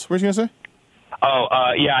 Weege, what else? What were you going to say?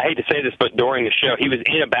 Yeah, I hate to say this, but during the show, he was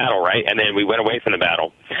in a battle, right? And then we went away from the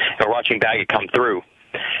battle. And we're watching Baggett come through.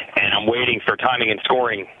 And I'm waiting for timing and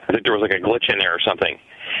scoring. I think there was like a glitch in there or something.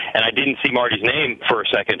 And I didn't see Marty's name for a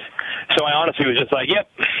second. So I honestly was just like, yep,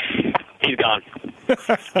 he's gone.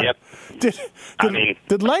 Yep.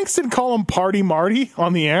 Did Langston call him Party Marty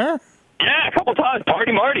on the air? Yeah, a couple times.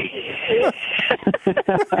 Party Marty.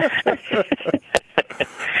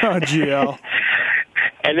 Oh, GL.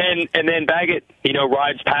 And then Baggett,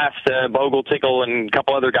 rides past Bogle, Tickle, and a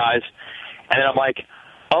couple other guys. And then I'm like,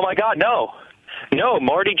 oh, my God, no. No,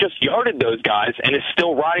 Marty just yarded those guys and is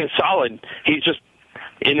still riding solid. He's just,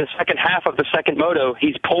 in the second half of the second moto,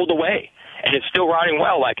 he's pulled away and is still riding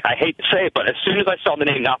well. Like, I hate to say it, but as soon as I saw the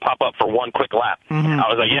name not pop up for one quick lap, I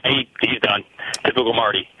was like, yeah, he's done. Typical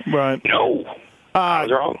Marty. Right. No. I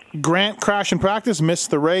was wrong. Grant crashed in practice, missed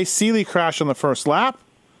the race. Seeley crashed on the first lap.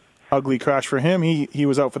 Ugly crash for him. He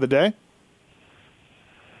was out for the day.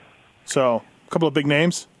 So, a couple of big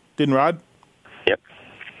names. Didn't ride. Yep.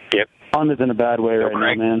 Honda's in a bad way right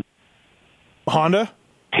now, man. Honda?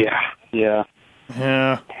 Yeah.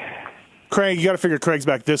 Craig, you got to figure Craig's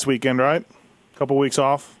back this weekend, right? A couple weeks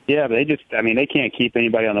off. Yeah, but they can't keep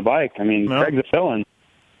anybody on the bike. No. Craig's a fill-in.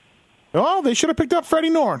 Well, they should have picked up Freddie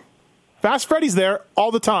Norn. Fast Freddy's there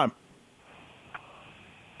all the time.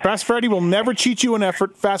 Fast Freddy will never cheat you in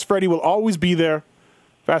effort. Fast Freddy will always be there.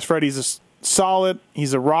 Fast Freddy's solid.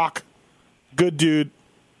 He's a rock. Good dude.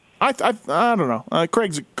 I don't know.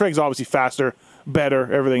 Craig's obviously faster,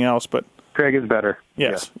 better, everything else, but Craig is better.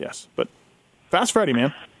 Yes. But Fast Freddy,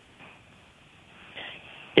 man.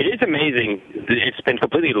 It is amazing. It's been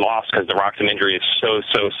completely lost because the Roczen injury is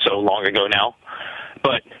so long ago now.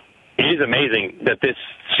 But it is amazing that this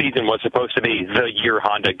season was supposed to be the year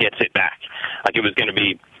Honda gets it back. Like it was going to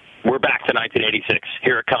be, we're back to 1986.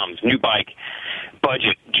 Here it comes. New bike,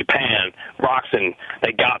 budget, Japan, Roczen,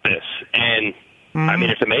 they got this. And I mean,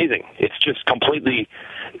 it's amazing. It's just completely,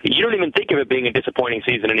 you don't even think of it being a disappointing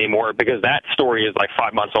season anymore because that story is like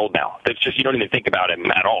 5 months old now. It's just, you don't even think about it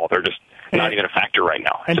at all. They're just not even a factor right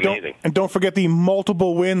now. It's amazing. And don't forget the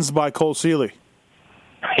multiple wins by Cole Seeley.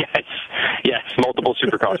 Yes, multiple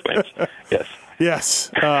Supercross wins.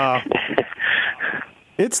 Yes.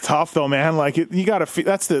 It's tough though, man. Like you got to.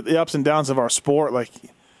 That's the ups and downs of our sport. Like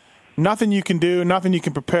nothing you can do, nothing you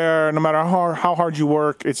can prepare. No matter how hard you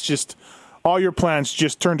work, it's just all your plans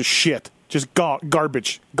just turn to shit. Just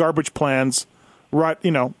garbage plans. Right,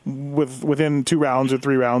 within 2 rounds or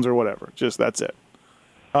 3 rounds or whatever. Just that's it.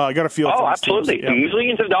 I got to feel. Oh, absolutely. Yep.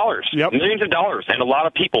 Millions of dollars. Yep. Millions of dollars, and a lot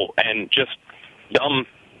of people, and just dumb,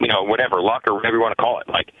 whatever, luck or whatever you want to call it.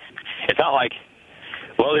 Like, it's not like,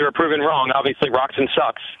 well, they were proven wrong. Obviously, Roczen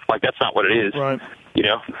sucks. Like, that's not what it is. Right.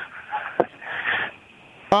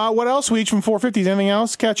 What else, Weech, from 450s? Anything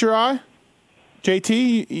else catch your eye?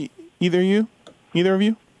 JT, either of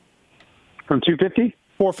you? From 250?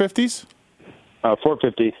 450s?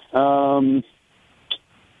 450.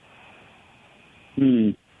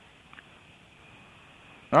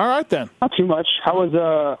 All right, then. Not too much.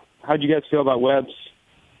 How'd you guys feel about Webb's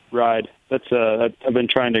ride? I've been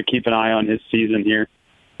trying to keep an eye on his season here.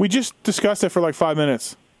 We just discussed it for like 5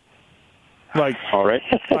 minutes. All right.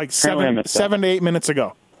 Like 7 to 8 minutes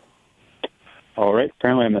ago. All right.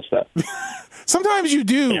 Apparently I missed that. Sometimes you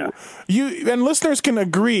do. Yeah. And listeners can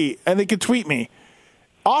agree, and they can tweet me.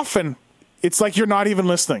 Often, it's like you're not even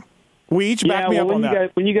listening. Weege, back me up on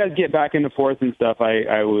that. When you guys get back into fourth and stuff,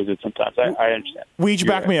 I lose it sometimes. I understand. Weege,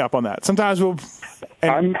 back me up on that. Sometimes we'll...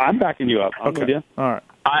 I'm backing you up. I'm with you. All right.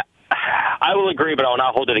 I will agree, but I will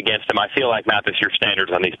not hold it against him. I feel like, Mathis, your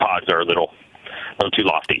standards on these pods are a little too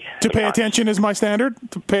lofty. To pay attention is my standard?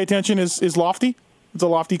 To pay attention is lofty? It's a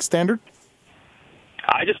lofty standard?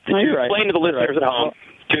 I just, to explain to the listeners at home,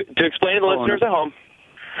 to explain to the listeners at home,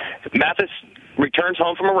 Mathis returns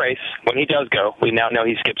home from a race, when he does go, we now know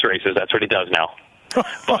he skips races. That's what he does now.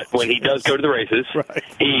 But when he does go to the races, right.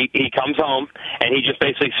 he comes home and he just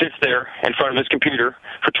basically sits there in front of his computer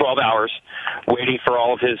for 12 hours waiting for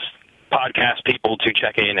all of his podcast people to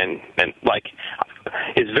check in and like,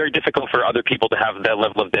 it's very difficult for other people to have that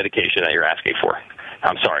level of dedication that you're asking for.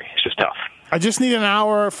 I'm sorry. It's just tough. I just need an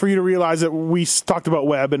hour for you to realize that we talked about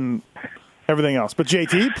Webb and everything else. But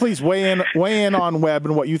JT, please weigh in on Webb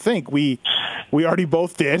and what you think. We already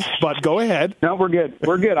both did, but go ahead. No, we're good.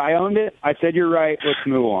 We're good. I owned it. I said you're right. Let's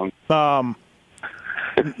move along.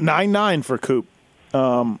 9-9 for Coop.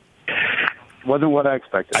 Wasn't what I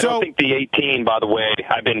expected. I don't think the 18, by the way,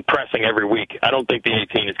 I've been pressing every week. I don't think the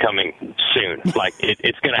 18 is coming soon. Like,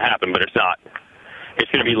 it's going to happen, but it's not.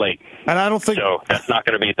 It's going to be late. And I don't think so. That's not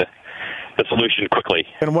going to be the solution quickly.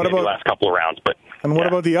 And what about the last couple of rounds? But and what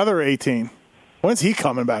about the other 18? When's he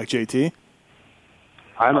coming back, JT?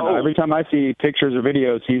 I don't know. Every time I see pictures or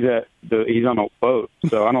videos, he's on a boat.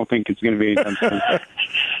 So I don't think it's going to be anytime soon.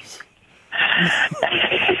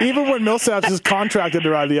 Even when Millsaps is contracted to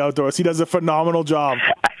ride the outdoors, he does a phenomenal job.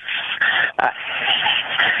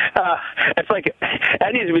 It's like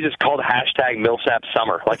that needs to be just called #Millsap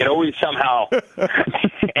Summer. Like it always somehow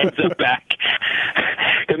ends up back.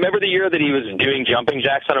 Remember the year that he was doing jumping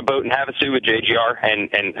jacks on a boat in Havasu with JGR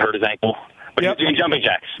and hurt his ankle? But Yep. he was doing jumping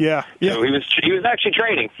jacks. Yeah. So he was actually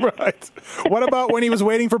training. Right. What about when he was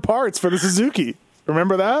waiting for parts for the Suzuki?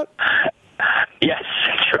 Remember that? Yes,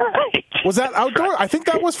 that's right. Was that outdoor? Right. I think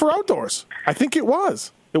that was for outdoors. I think it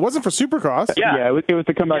was. It wasn't for Supercross. Yeah, it was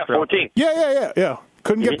to come back for 14. Yeah.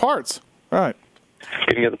 Couldn't get parts. Right.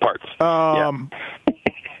 Couldn't get the parts.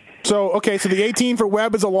 So the 18 for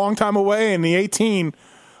Webb is a long time away, and the 18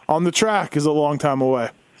 on the track is a long time away.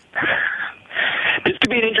 This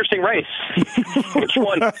could be an interesting race. Which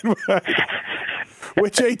one? Right.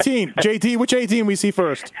 Which 18? JT, which 18 we see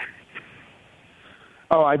first?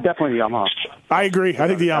 Oh, I definitely the Yamaha. I agree. I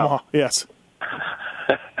think the Yamaha, yes.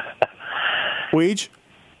 Weege?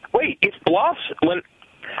 Wait, it's Bloss? When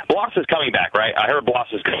Bloss is coming back, right? I heard Bloss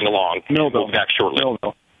is coming along. Millville. He'll be back shortly.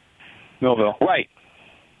 Millville. Right.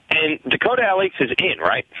 And Dakota Alex is in,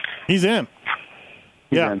 right? He's in.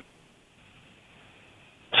 Yeah. In.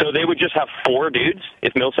 So they would just have 4 dudes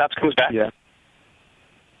if Millsaps comes back? Yeah.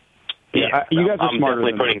 Yeah. You guys are smarter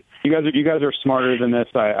than this. You guys are smarter than this.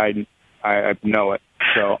 I know it.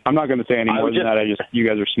 So I'm not going to say any more than that. You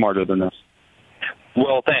guys are smarter than this.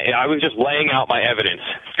 Well, I was just laying out my evidence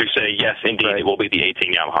to say, yes, indeed, It will be the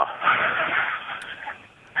 18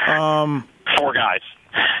 Yamaha. 4 guys.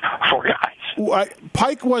 4 guys.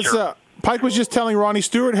 Pike was just telling Ronnie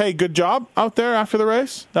Stewart, hey, good job out there after the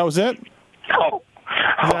race. That was it? Oh.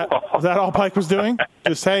 Is that all Pike was doing?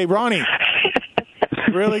 Just, hey, Ronnie,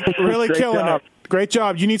 really killing it. Great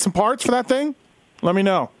job. You need some parts for that thing? Let me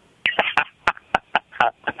know.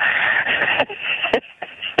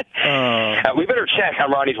 We better check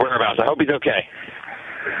on Ronnie's whereabouts. I hope he's okay.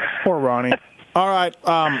 Poor Ronnie. All right.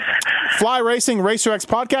 Fly Racing Racer X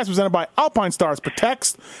podcast presented by Alpine Stars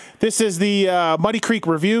Protects. This is the Muddy Creek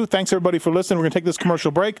review. Thanks, everybody, for listening. We're going to take this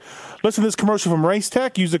commercial break. Listen to this commercial from Race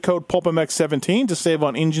Tech. Use the code PulpMX17 to save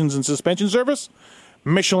on engines and suspension service.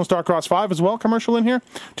 Michelin Starcross 5 as well, commercial in here.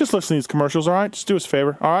 Just listen to these commercials, all right? Just do us a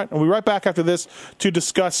favor, all right? And we'll be right back after this to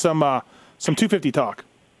discuss some 250 talk.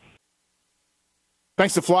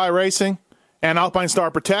 Thanks to Fly Racing and Alpine Star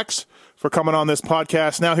Protects for coming on this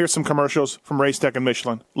podcast. Now here's some commercials from Race Tech and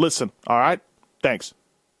Michelin. Listen, all right? Thanks.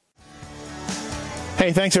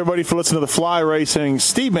 Hey, thanks everybody for listening to the Fly Racing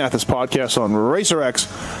Steve Mathis podcast on Racer X.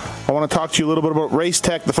 I want to talk to you a little bit about Race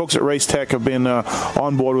Tech. The folks at Race Tech have been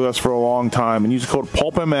on board with us for a long time. And use the code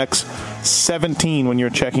PulpMX17 when you're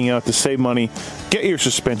checking out to save money. Get your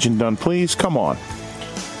suspension done, please. Come on.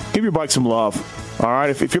 Give your bike some love. All right,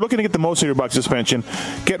 if you're looking to get the most of your bike suspension,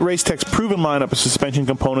 get Race Tech's proven lineup of suspension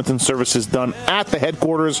components and services done at the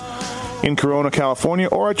headquarters in Corona, California,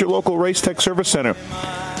 or at your local Race Tech service center.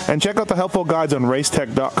 And check out the helpful guides on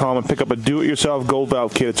racetech.com and pick up a do-it-yourself gold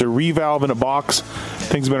valve kit. It's a revalve in a box.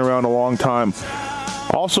 Thing's been around a long time.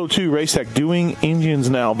 Also, too, Race Tech doing engines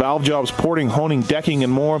now, valve jobs, porting, honing, decking,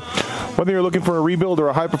 and more. Whether you're looking for a rebuild or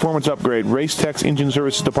a high-performance upgrade, Race Tech's engine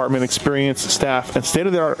services department, experienced staff, and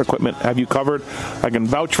state-of-the-art equipment have you covered. I can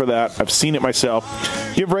vouch for that. I've seen it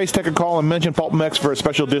myself. Give Race Tech a call and mention PulpMX for a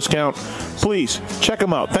special discount. Please, check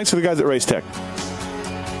them out. Thanks to the guys at Race Tech.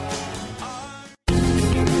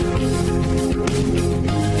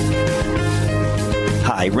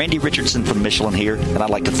 Hi, Hi, Randy Richardson from Michelin here, and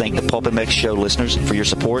I'd like to thank the Pulp MX Show listeners for your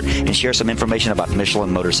support and share some information about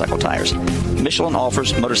Michelin motorcycle tires. Michelin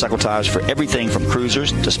offers motorcycle tires for everything from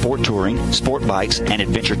cruisers to sport touring, sport bikes, and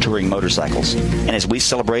adventure touring motorcycles. And as we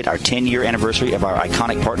celebrate our 10-year anniversary of our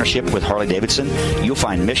iconic partnership with Harley-Davidson, you'll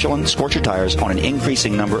find Michelin Scorcher tires on an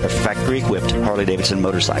increasing number of factory-equipped Harley-Davidson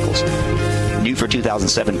motorcycles. New for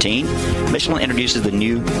 2017, Michelin introduces the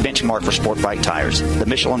new benchmark for sport bike tires, the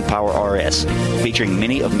Michelin Power RS, featuring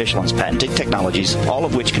many of Michelin's patented technologies, all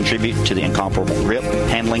of which contribute to the incomparable grip,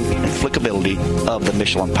 handling, and flickability of the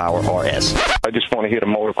Michelin Power RS. I just want to hear the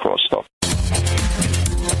motocross stuff.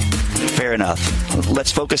 Fair enough.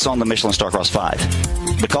 Let's focus on the Michelin Starcross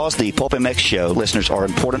 5. Because the Pulp MX Show listeners are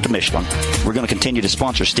important to Michelin, we're going to continue to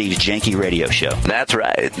sponsor Steve's Janky Radio Show. That's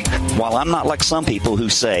right. While I'm not like some people who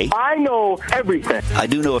say, I know everything, I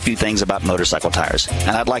do know a few things about motorcycle tires,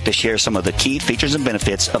 and I'd like to share some of the key features and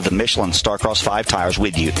benefits of the Michelin Starcross 5 tires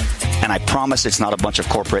with you. And I promise it's not a bunch of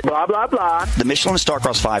corporate blah, blah, blah. The Michelin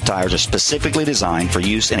Starcross 5 tires are specifically designed for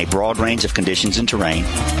use in a broad range of conditions and terrain.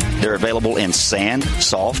 They're available in sand,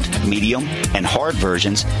 soft, medium, and hard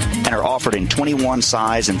versions, and are offered in 21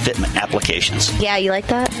 size and fitment applications. Yeah, you like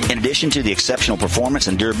that? In addition to the exceptional performance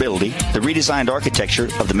and durability, the redesigned architecture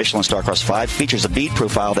of the Michelin Starcross 5 features a bead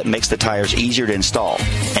profile that makes the tires easier to install.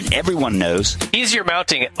 And everyone knows easier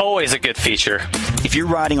mounting, always a good feature. If you're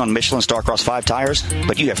riding on Michelin Starcross 5 tires,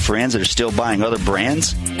 but you have friends that are still buying other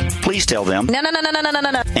brands, please tell them. No.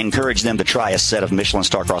 Encourage them to try a set of Michelin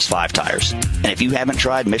Starcross 5 tires. And if you haven't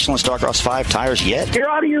tried Michelin Starcross 5 tires yet, You're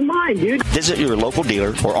out of your mind, dude. Visit your local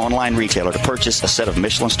dealer or online retailer to purchase a set of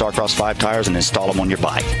Michelin Starcross 5 tires and install them on your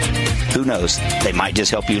bike. Who knows? They might just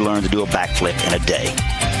help you learn to do a backflip in a day.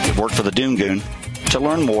 It worked for the Doom Goon. To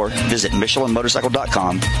learn more, visit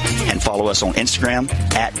MichelinMotorcycle.com and follow us on Instagram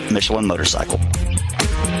at Michelin Motorcycle.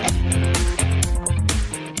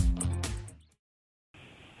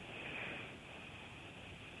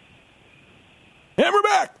 And we're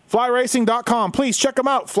back. FlyRacing.com. Please check them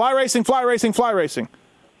out. Fly Racing.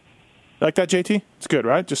 Like that, JT? It's good,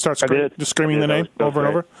 right? Just start screaming the name over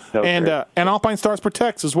and over. And Alpine Stars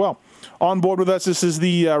Protects as well. On board with us, this is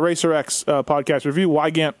the Racer X podcast review.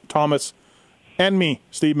 Wygant, Thomas, and me,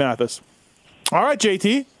 Steve Mathis. All right,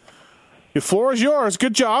 JT. The floor is yours.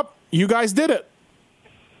 Good job. You guys did it.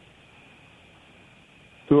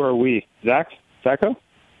 Who are we? Zacho?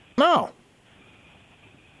 No.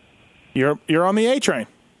 You're on the A train.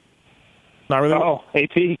 Not really. Oh,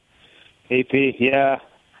 AP, yeah.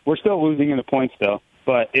 We're still losing in the points, though.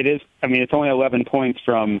 But it is, it's only 11 points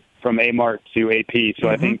from A-Mart to AP, so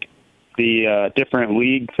I think the different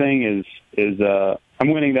league thing is I'm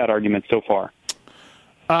winning that argument so far.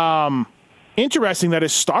 Interesting that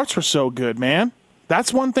his starts were so good, man.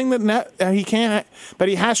 That's one thing that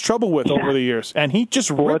he has trouble with over the years, and he just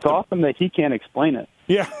ripped it's awesome that he can't explain it.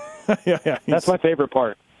 Yeah. yeah. That's my favorite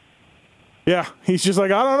part. Yeah, he's just like,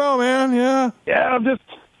 I don't know, man. Yeah, I've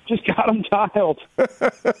just got him dialed.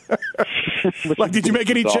 Like, did you make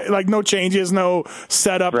any no changes, no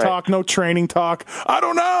setup talk, no training talk? I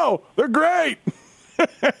don't know. They're great.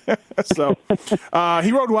 So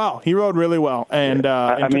he rode well. He rode really well, and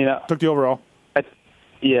took the overall.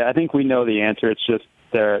 I think we know the answer. It's just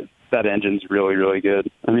that engine's really, really good.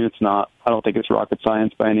 I don't think it's rocket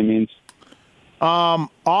science by any means.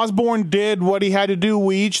 Osborne did what he had to do,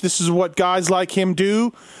 Weege. This is what guys like him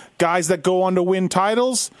do. Guys that go on to win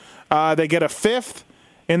titles. They get a 5th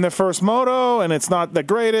in their first moto, and it's not the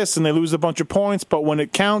greatest, and they lose a bunch of points, but when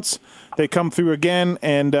it counts, they come through again,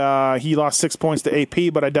 and he lost 6 points to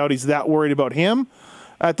AP, but I doubt he's that worried about him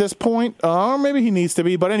at this point. Or maybe he needs to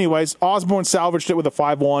be, but anyways, Osborne salvaged it with a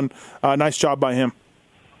 5-1. Nice job by him.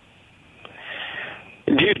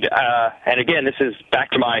 Dude, and again, this is back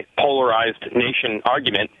to my polarized nation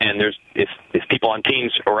argument, and if people on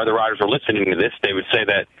teams or other riders are listening to this, they would say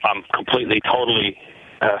that I'm completely, totally,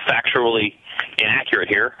 factually inaccurate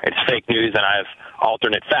here. It's fake news, and I have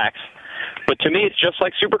alternate facts. But to me, it's just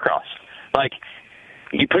like Supercross. Like,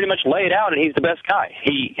 you pretty much lay it out, and he's the best guy.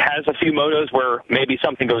 He has a few motos where maybe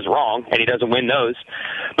something goes wrong, and he doesn't win those.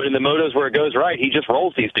 But in the motos where it goes right, he just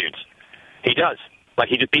rolls these dudes. He does. Like,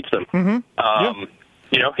 he just beats them. Mm-hmm.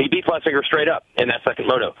 He beat Plessinger straight up in that second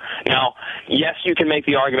moto. Now, yes, you can make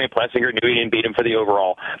the argument Plessinger knew he didn't beat him for the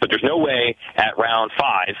overall, but there's no way at round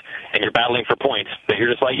 5, and you're battling for points, that you're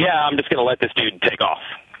just like, yeah, I'm just going to let this dude take off.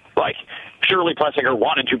 Like, surely Plessinger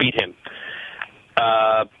wanted to beat him.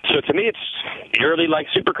 So to me, it's eerily like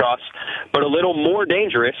Supercross, but a little more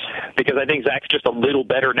dangerous because I think Zach's just a little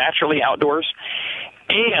better naturally outdoors.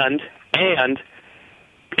 And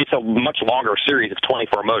it's a much longer series of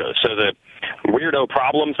 24 motos. So the weirdo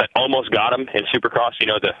problems that almost got him in Supercross,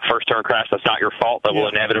 the first turn crash, that's not your fault, that will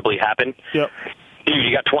inevitably happen. Yep. Dude,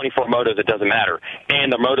 you got 24 motos, it doesn't matter.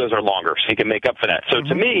 And the motos are longer, so you can make up for that. So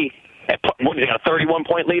to me, what, he got a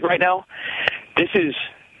 31-point lead right now? This is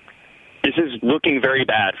looking very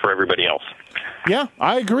bad for everybody else. Yeah,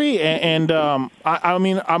 I agree. And I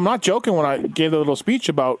mean, I'm not joking when I gave the little speech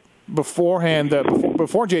about beforehand,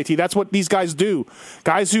 before JT. That's what these guys do.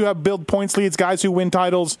 Guys who have build points leads, guys who win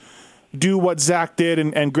titles, do what Zach did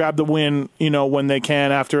and grab the win, when they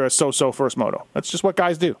can after a so-so first moto. That's just what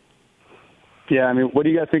guys do. Yeah, I mean, what do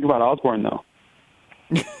you guys think about Osborne, though?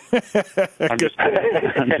 I'm just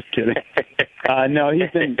kidding. No, he's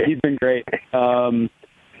been great.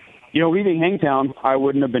 Leaving Hangtown, I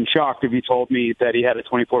wouldn't have been shocked if he told me that he had a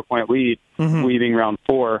 24-point lead leaving round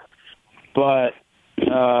 4. But, is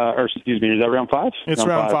that round 5? It's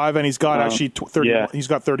round 5, and he's got actually 30. Yeah. He's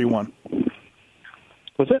got 31.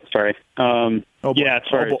 Was it? Sorry.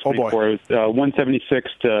 It's 24. It was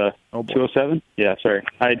 176 to 207. Yeah, sorry.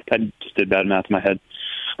 I just did bad math in my head.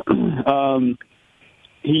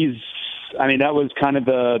 That was kind of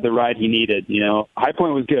the ride he needed. High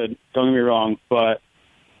Point was good, don't get me wrong, but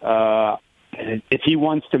if he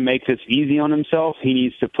wants to make this easy on himself, he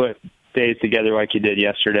needs to put days together like he did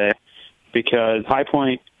yesterday, because High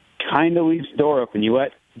Point kind of leaves the door open. You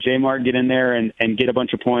let J-Mart get in there and get a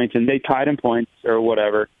bunch of points, and they tied him points or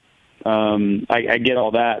whatever. I get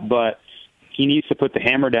all that, but he needs to put the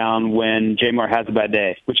hammer down when J-Mart has a bad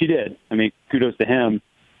day, which he did. I mean, kudos to him.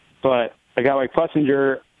 But a guy like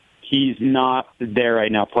Plessinger, he's not there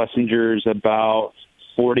right now. Plessinger's about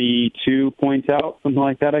 42 points out, something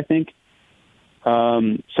like that, I think.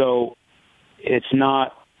 So it's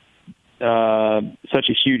not such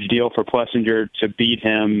a huge deal for Plessinger to beat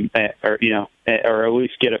him, or at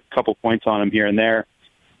least get a couple points on him here and there.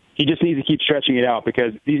 He just needs to keep stretching it out,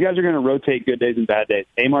 because these guys are going to rotate good days and bad days.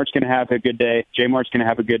 A-Mart's going to have a good day. J-Mart's going to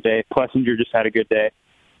have a good day. Plessinger just had a good day.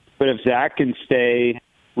 But if Zach can stay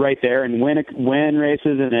right there and win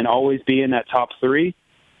races and then always be in that top 3,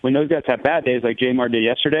 when those guys have bad days like J-Mart did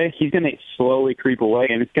yesterday, he's going to slowly creep away,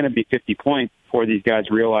 and it's going to be 50 points before these guys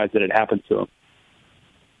realize that it happened to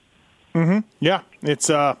him. Yeah, it's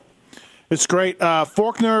great.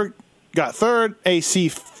 Forkner got 3rd, AC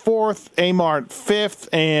 4th, A-Mart 5th,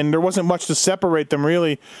 and there wasn't much to separate them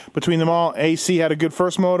really between them all. AC had a good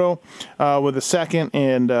first moto with a 2nd,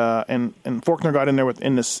 and Forkner got in there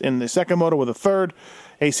in the 2nd moto with a 3rd.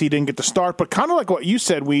 AC didn't get the start, but kind of like what you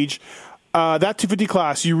said, Weege, that 250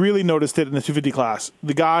 class, you really noticed it in the 250 class.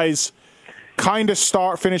 The guys kind of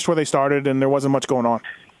finished where they started, and there wasn't much going on.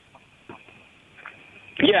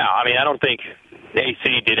 Yeah, I mean, I don't think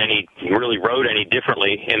AC really rode any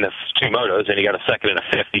differently in the 2 motos, and he got a 2nd and a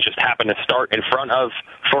 5th. He just happened to start in front of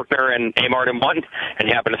Forkner and A-Mart in one, and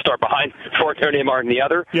he happened to start behind Forkner and A-Mart in the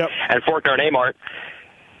other. Yep. And Forkner and A-Mart,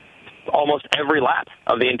 almost every lap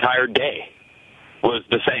of the entire day was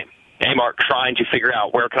the same. A-Mart trying to figure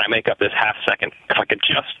out, where can I make up this half second? If I could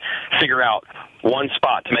just figure out one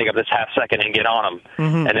spot to make up this half second and get on him,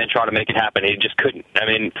 and then try to make it happen. He just couldn't. I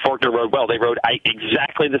mean, Forkner rode well. They rode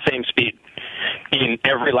exactly the same speed in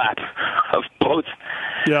every lap of both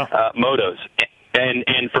motos.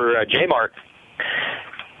 And for J-Mart,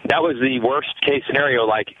 that was the worst case scenario.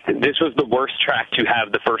 Like, this was the worst track to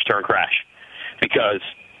have the first turn crash, because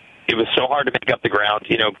it was so hard to make up the ground.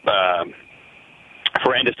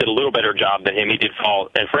 Ferrandis did a little better job than him. He did fall.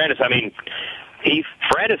 And Ferrandis,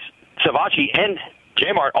 Savacci, and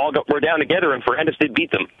J-Mart were down together, and Ferrandis did beat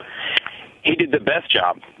them. He did the best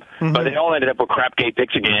job. But they all ended up with crap gate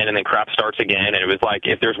picks again, and then crap starts again. And it was like,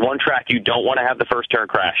 if there's one track you don't want to have the first turn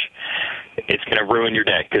crash, it's going to ruin your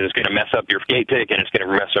day, because it's going to mess up your gate pick, and it's going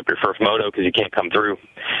to mess up your first moto because you can't come through.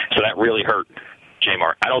 So that really hurt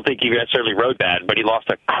J-Mart. I don't think he necessarily rode bad, but he lost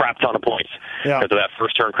a crap ton of points because of that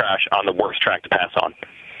first turn crash on the worst track to pass on.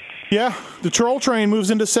 Yeah, the Troll Train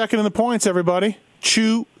moves into 2nd in the points, everybody.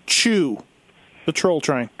 Choo. The Troll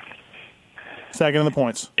Train. 2nd in the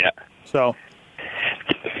points. Yeah. So,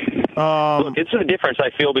 look, it's the difference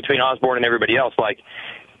I feel between Osborne and everybody else. Like,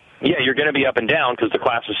 yeah, you're going to be up and down because the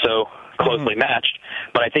class is so closely matched,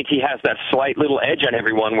 but I think he has that slight little edge on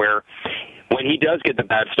everyone where when he does get the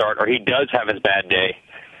bad start or he does have his bad day,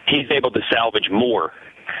 he's able to salvage more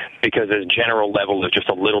because his general level is just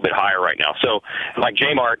a little bit higher right now. So, like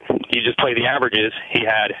J-Mart, you just play the averages. He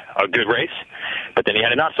had a good race, but then he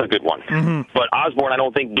had a not-so-good one. But Osborne, I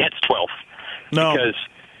don't think, gets 12th. No. Because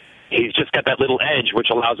he's just got that little edge, which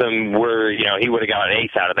allows him where, he would have got an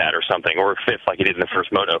 8th out of that or something, or a 5th like he did in the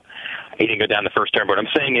first moto. He didn't go down the first turn. But what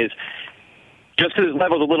I'm saying is, just because his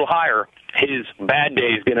level's a little higher, his bad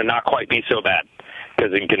day is going to not quite be so bad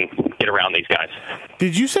because he can get around these guys.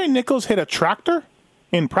 Did you say Nichols hit a tractor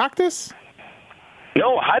in practice?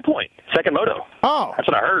 No, High Point, second moto. Oh. That's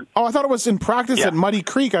what I heard. Oh, I thought it was in practice at Muddy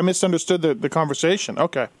Creek. I misunderstood the conversation.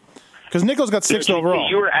 Okay. Because Nichols got sixth overall.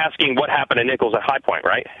 You were asking what happened to Nichols at High Point,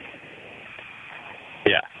 right?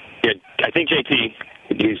 Yeah. I think JT,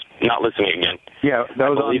 he's not listening again. Yeah, that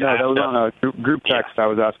was on a group text. I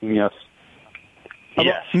was asking, yes.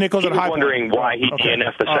 Yes. Nichols he at was High Point. wondering why he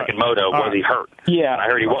DNF'd the second moto. Was he hurt? Yeah. I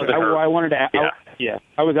heard he wasn't hurt. I wanted to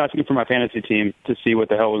I was asking for my fantasy team to see what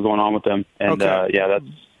the hell was going on with them. And, that's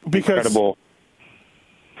incredible.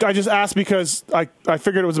 I just asked because I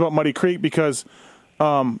figured it was about Muddy Creek because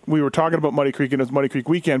we were talking about Muddy Creek and it was Muddy Creek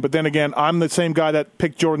weekend. But then again, I'm the same guy that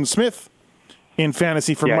picked Jordan Smith in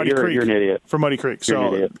fantasy for Muddy Creek. You're an idiot. For Muddy Creek.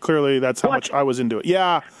 So clearly that's how much I was into it.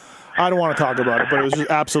 Yeah. I don't want to talk about it, but it was just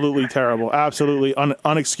absolutely terrible. Absolutely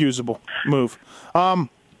unexcusable move. Do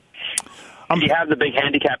you have the big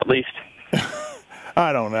handicap at least?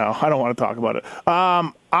 I don't know. I don't want to talk about it.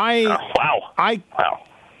 Wow. I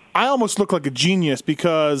almost look like a genius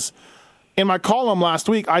because in my column last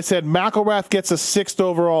week, I said McElrath gets a 6th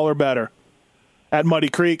overall or better at Muddy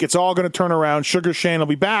Creek. It's all going to turn around. Sugar Shane will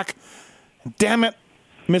be back. Damn it.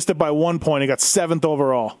 Missed it by 1 point. He got 7th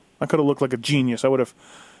overall. I could have looked like a genius. I would have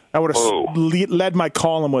led my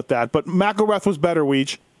column with that. But McElrath was better,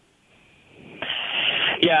 Weege.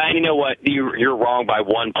 Yeah, and you know what? You're wrong by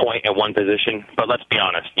 1 point at one position, but let's be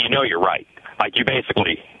honest. You know you're right. Like you're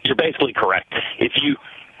basically correct. If you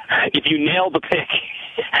nail the pick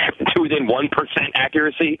to within 1%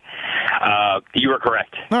 accuracy, you were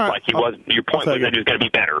correct. Right. Like he was. Your point was that he was going to be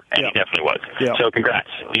better, and he definitely was. Yeah. So congrats.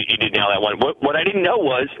 You did nail that one. What I didn't know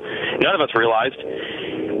was none of us realized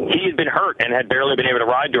he had been hurt and had barely been able to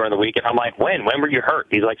ride during the week. And I'm like, when? When were you hurt?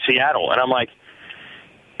 He's like, Seattle. And I'm like,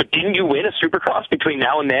 but didn't you win a Supercross between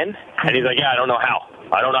now and then? And he's like, yeah, I don't know how.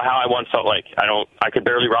 I don't know how I won Salt Lake. I could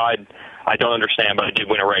barely ride. I don't understand, but I did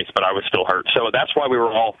win a race, but I was still hurt. So that's why we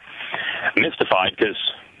were all mystified because,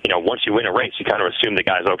 once you win a race, you kind of assume the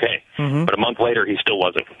guy's okay. Mm-hmm. But a month later, he still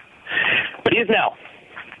wasn't. But he is now.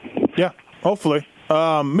 Yeah, hopefully.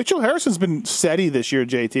 Mitchell Harrison's been steady this year,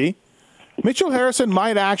 JT. Mitchell Harrison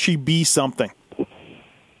might actually be something.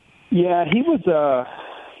 Yeah, he was.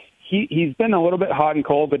 He's been a little bit hot and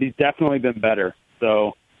cold, but he's definitely been better.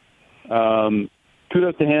 So,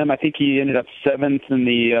 kudos to him. I think he ended up 7th in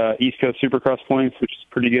the East Coast Supercross points, which is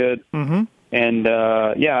pretty good. Mm-hmm. And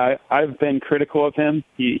I've been critical of him.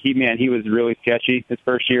 He was really sketchy his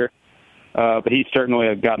first year, but he's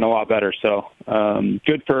certainly gotten a lot better. So,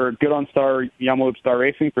 good on Yamaha Star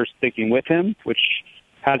Racing for sticking with him, which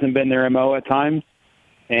hasn't been their MO at times,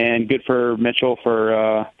 and good for Mitchell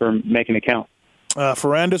for making it count.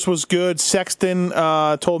 Ferrandis was good. Sexton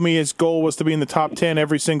told me his goal was to be in the top 10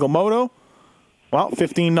 every single moto. Well,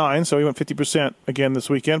 15.9, so he went 50% again this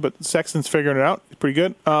weekend, but Sexton's figuring it out. It's pretty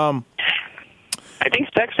good. I think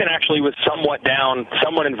Sexton actually was somewhat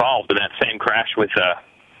involved in that same crash with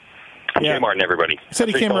J-Mart and everybody. He said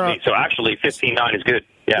he came around. So actually, 15.9 is good.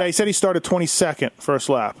 Yeah, he said he started 22nd first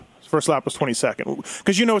lap. First lap was 22nd.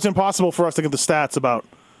 Because it's impossible for us to get the stats about,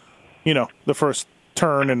 the first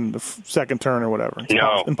turn and the second turn or whatever.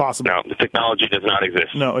 It's impossible. No, the technology does not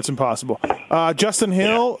exist. No, it's impossible. Justin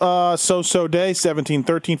Hill, so-so day,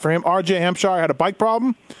 17-13 for him. RJ Hampshire had a bike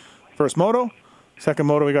problem. First moto. Second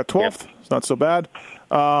moto, he got 12th. It's not so bad.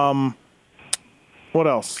 What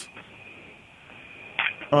else?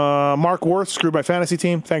 Mark Worth screwed my fantasy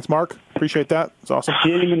team. Thanks, Mark. Appreciate that. It's awesome.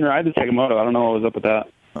 He didn't even ride the second moto. I don't know what was up with that.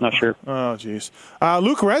 I'm not sure. Oh, jeez.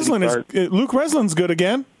 Luke Reslin's good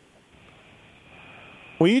again.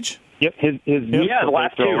 Weege? Yep. His the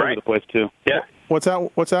last two, all right? Over the place too. Yeah. What's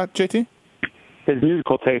that, JT? His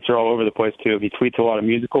musical takes are all over the place too. He tweets a lot of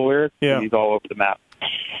musical lyrics. Yeah. And he's all over the map.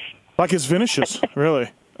 Like his finishes, really.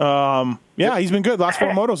 He's been good. Last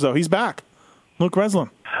 4 motos though. He's back. Luke Reslin.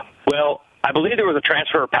 Well, I believe there was a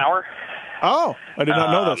transfer of power. Oh, I did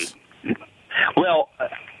not know this. Well,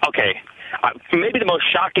 okay. Maybe the most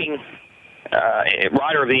shocking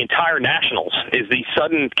rider of the entire Nationals is the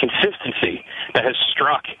sudden consistency that has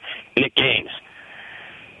struck Nick Gaines,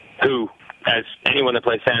 who, as anyone that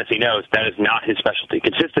plays fantasy knows, that is not his specialty.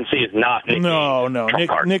 Consistency is not Nick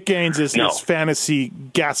Gaines. Nick Gaines is fantasy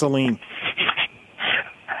gasoline.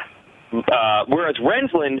 Whereas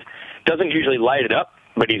Rensland doesn't usually light it up,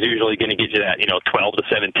 but he's usually going to get you that 12 to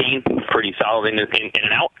 17, pretty solid in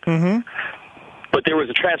and out. Mm-hmm. But there was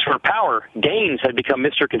a transfer of power. Gaines had become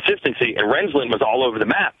Mr. Consistency, and Rensland was all over the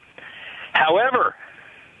map. However,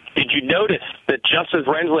 did you notice that just as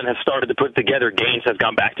Rensland has started to put together, Gaines has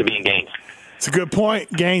gone back to being Gaines? It's a good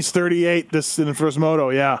point. Gaines 38 this in the first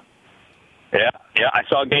moto, yeah. Yeah, I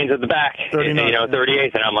saw Gaines at the back,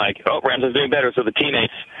 38th, and I'm like, oh, Rensland's doing better. So the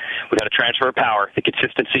teammates, we got a transfer of power. The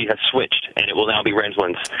consistency has switched, and it will now be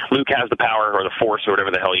Rensland's. Luke has the power, or the force, or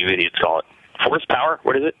whatever the hell you idiots call it. Force power?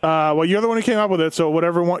 What is it? Well, you're the one who came up with it, so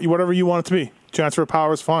whatever you want it to be. Transfer of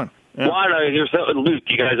power is fine. Yeah. Well, I don't know. Luke.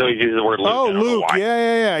 You guys always use the word Luke. Oh, Luke.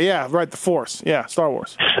 Yeah. Right, the Force. Yeah, Star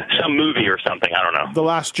Wars. Some movie or something. I don't know. The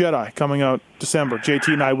Last Jedi coming out December.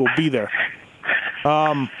 JT and I will be there.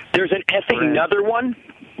 There's an effing another one?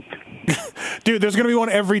 Dude, there's going to be one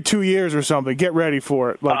every 2 years or something. Get ready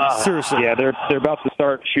for it. Like, seriously. Yeah, they're about to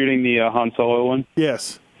start shooting the Han Solo one.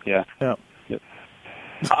 Yes. Yeah. Yep.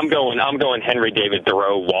 I'm going Henry David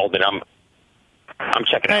Thoreau, Walden. I'm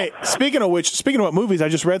checking it out. Hey, speaking of movies, I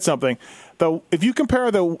just read something. If you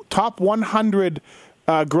compare the top 100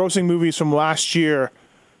 grossing movies from last year,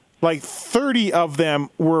 like 30 of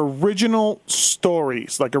them were original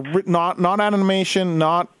stories, like not animation,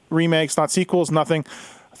 not remakes, not sequels, nothing.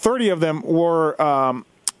 30 of them were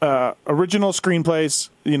original screenplays,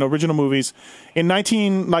 original movies. In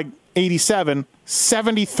 1987,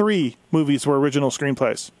 73 movies were original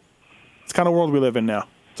screenplays. It's the kind of world we live in now.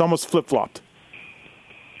 It's almost flip-flopped.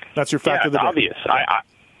 That's your fact of the day. Obvious.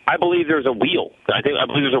 I believe there's a wheel. I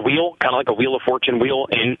believe there's a wheel, kind of like a Wheel of Fortune wheel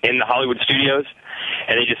in the Hollywood studios,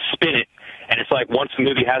 and they just spin it. And it's like once the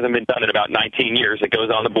movie hasn't been done in about 19 years, it goes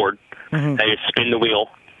on the board. Mm-hmm. They just spin the wheel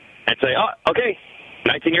and say, oh, okay,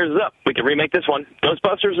 19 years is up. We can remake this one.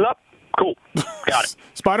 Ghostbusters is up. Cool. Got it.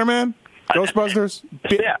 Spider-Man? Ghostbusters?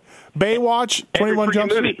 Yeah. Baywatch? 21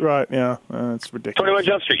 Jump Street? Movie. Right, yeah. It's ridiculous. 21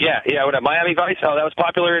 Jump Street, yeah. What, Miami Vice? Oh, that was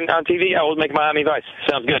popular on TV? I will make Miami Vice.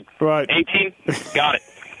 Sounds good. Right. 18? Got it.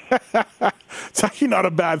 It's actually not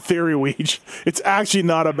a bad theory, Weege. It's actually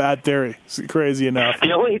not a bad theory. It's crazy enough.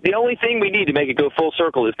 The only thing we need to make it go full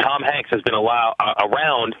circle is Tom Hanks has been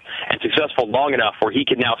around and successful long enough where he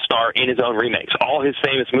can now star in his own remakes. All his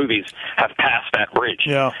famous movies have passed that bridge.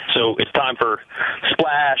 Yeah. So it's time for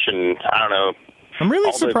Splash and, I don't know, I'm really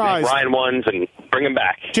all surprised. the Ryan ones and bring them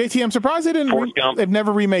back. JT, I'm surprised they've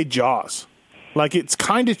never remade Jaws. Like, it's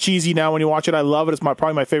kind of cheesy now when you watch it. I love it. It's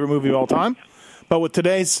probably my favorite movie of all time. But with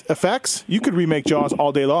today's effects, you could remake Jaws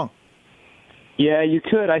all day long. Yeah, you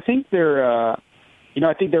could. I think I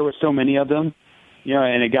think there were so many of them,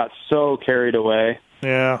 and it got so carried away.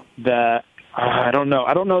 Yeah. That I don't know.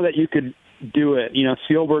 I don't know that you could do it.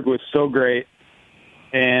 Spielberg was so great,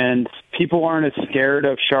 and people aren't as scared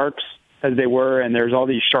of sharks as they were. And there's all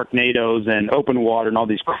these Sharknadoes and Open Water and all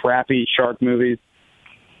these crappy shark movies.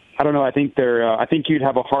 I don't know. I think I think you'd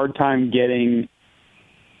have a hard time getting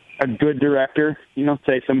a good director,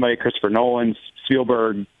 say somebody Christopher Nolan,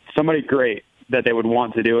 Spielberg, somebody great that they would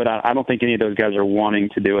want to do it. I don't think any of those guys are wanting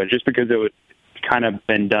to do it just because it would kind of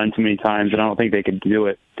been done too many times, and I don't think they could do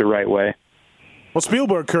it the right way. Well,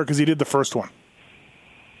 Spielberg, Kirk, because he did the first one.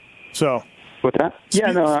 So. What's that?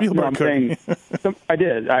 I'm saying, I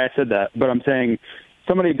did. I said that, but I'm saying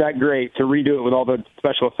somebody that great to redo it with all the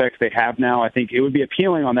special effects they have now, I think it would be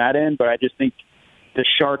appealing on that end, but I just think the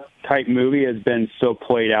shark-type movie has been so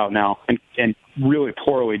played out now and really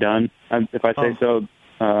poorly done, if I say so.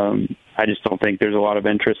 I just don't think there's a lot of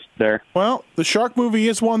interest there. Well, the shark movie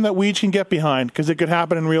is one that we can get behind because it could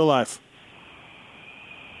happen in real life.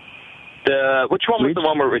 Which one was the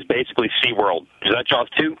one where it was basically SeaWorld? Is that Jaws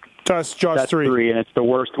 2? That's Jaws That's 3. And it's the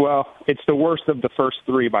worst. Well, it's the worst of the first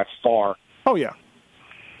three by far. Oh, yeah.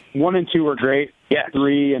 1 and 2 are great. Yeah.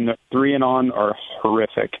 3 and on are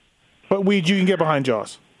horrific. But you can get behind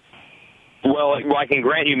Jaws. Well, I can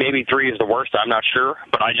grant you maybe 3 is the worst. I'm not sure.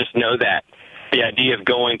 But I just know that the idea of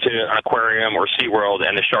going to an aquarium or SeaWorld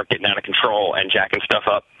and the shark getting out of control and jacking stuff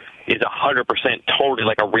up is 100% totally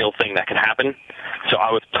like a real thing that could happen. So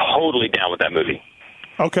I was totally down with that movie.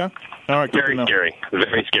 Okay. All right. Very scary.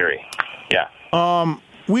 Very scary. Yeah.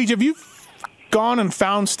 Weege, have you gone and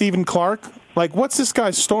found Stephen Clark? Like, what's this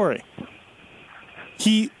guy's story?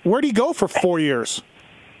 Where'd he go for 4 years?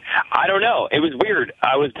 I don't know. It was weird.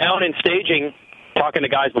 I was down in staging talking to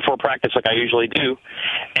guys before practice like I usually do,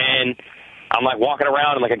 and I'm like walking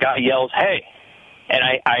around and like a guy yells, "Hey!" And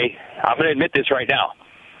I'm going to admit this right now.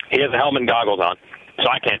 He has the helmet and goggles on, so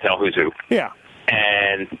I can't tell who's who. Yeah.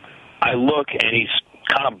 And I look, and he's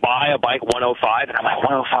kind of by a bike 105, and I'm like,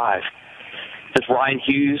 105? Is this Ryan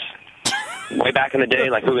Hughes? Way back in the day?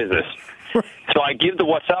 Like, who is this? So I give the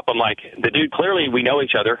what's up. I'm like, the dude, clearly we know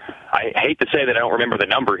each other. I hate to say that I don't remember the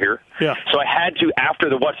number here. Yeah. So I had to, after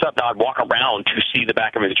the what's up nod, walk around to see the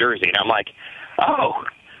back of his jersey. And I'm like, oh,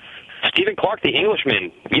 Stephen Clark, the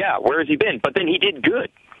Englishman. Yeah, where has he been? But then he did good.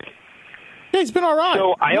 Yeah, he's been all right.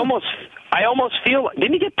 So I I almost feel,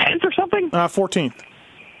 didn't he get 10th or something? 14th.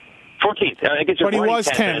 14th. I guess But he was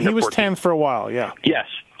 10th. He was 10th for a while, yeah. Yes.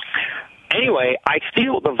 Anyway, I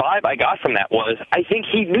feel the vibe I got from that was I think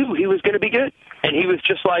he knew he was going to be good. And he was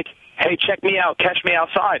just like, hey, check me out, catch me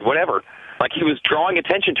outside, whatever. Like he was drawing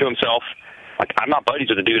attention to himself. Like, I'm not buddies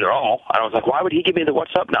with the dude at all. I was like, why would he give me the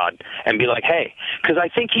what's up nod and be like, hey? Because I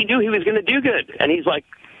think he knew he was going to do good. And he's like,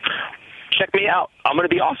 check me out. I'm going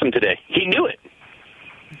to be awesome today. He knew it.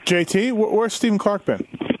 JT, where's Stephen Clark been?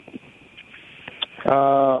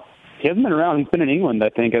 He hasn't been around. He's been in England, I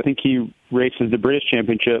think. I think he races the British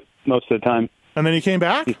Championship most of the time. And then he came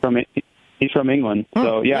back? He's from England.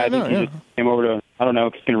 Oh, so, I think he just came over to, I don't know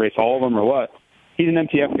if he's going to race all of them or what. He's an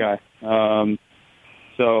MTF guy.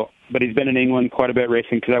 But he's been in England quite a bit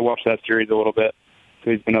racing because I watched that series a little bit.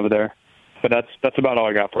 So he's been over there. But that's about all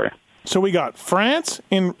I got for you. So we got France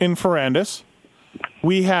in Ferrandis.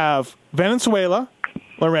 We have Venezuela,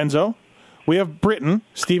 Lorenzo. We have Britain,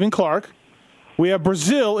 Stephen Clark. We have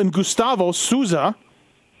Brazil in Gustavo Souza.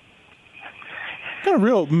 Got a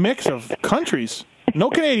real mix of countries. No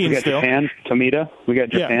Canadians we got still. Japan, Tomita. We got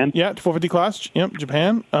Japan. Yeah, 450 class. Yep,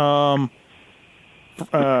 Japan.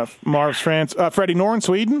 Marv's France. Freddie Noren,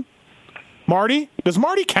 Sweden. Marty. Does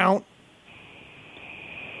Marty count?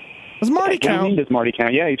 Does Marty count? Does Marty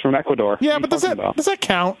count? Yeah, he's from Ecuador. Yeah, but does that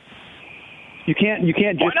count? You can't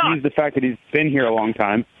just use the fact that he's been here a long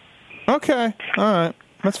time. Okay, all right,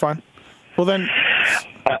 that's fine. Well then,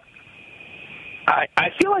 I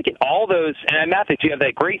feel like in all those, and Mathis, you have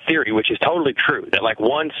that great theory, which is totally true, that like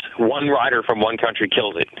once one rider from one country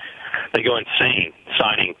kills it, they go insane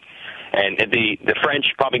signing. And the French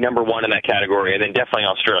probably number one in that category, and then definitely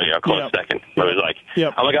Australia a close second. But it was like,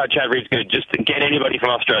 oh my God, Chad Reed's good. Just get anybody from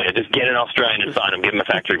Australia. Just get an Australian and sign them. Give them a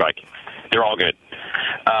factory bike. They're all good.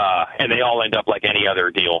 And they all end up like any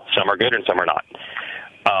other deal. Some are good and some are not.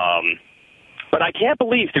 But I can't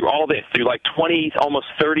believe through all this, through like 20, almost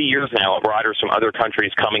 30 years now of riders from other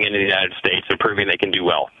countries coming into the United States and proving they can do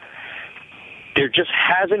well, there just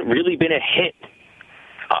hasn't really been a hit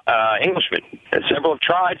Englishman. Several have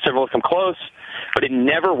tried, several have come close, but it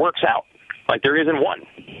never works out. Like there isn't one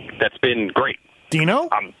that's been great. Dino?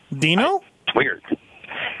 Dino? It's weird.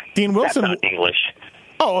 Dean Wilson. That's not English.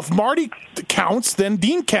 Oh, if Marty counts, then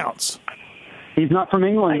Dean counts. He's not from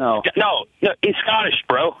England, though. No, he's Scottish,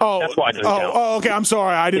 bro. That's why it doesn't count. Oh, okay. I'm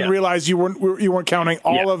sorry. I didn't realize you weren't counting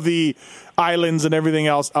all of the islands and everything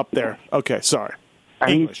else up there. Okay, sorry.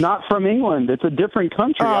 He's not from England. It's a different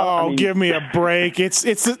country. Oh, give me a break. It's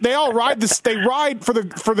they all ride this. They ride for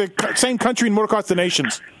the same country in Motocross the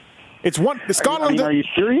Nations. It's one. Scotland. Are you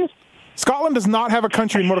serious? Scotland does not have a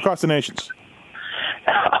country in Motocross the Nations.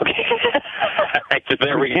 Okay. So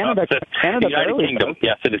there we go. Canada United Kingdom.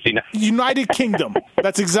 Yes, it is United Kingdom.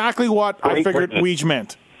 That's exactly what I figured Weege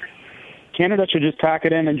meant. Canada should just pack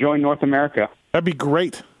it in and join North America. That'd be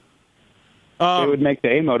great. It would make the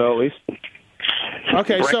A-Moto at least.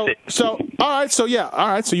 Okay, so all right, so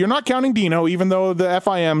you're not counting Dino, even though the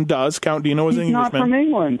FIM does count Dino as an Englishman. He's not from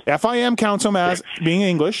England. FIM counts him as being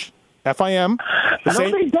English. FIM,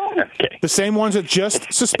 the same ones that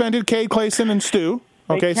just suspended Cade Clayson and Stu.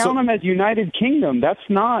 Okay, they count him as United Kingdom. That's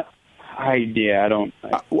not. He's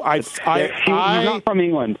not from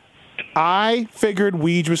England. I figured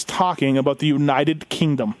Weege was talking about the United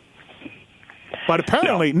Kingdom, but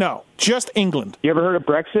apparently no, just England. You ever heard of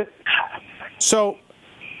Brexit? So,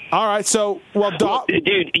 all right. So,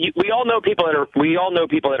 dude, we all know people that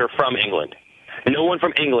are from England. No one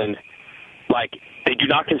from England, like they do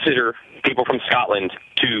not consider people from Scotland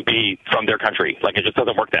to be from their country. Like it just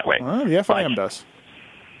doesn't work that way. The FIM does.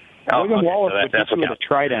 William Wallace was with a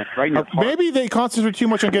trident right in your heart. Maybe they concentrate too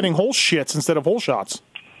much on getting hole shits instead of hole shots.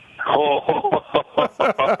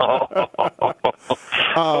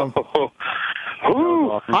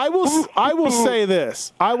 I will say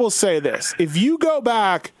this. If you go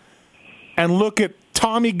back and look at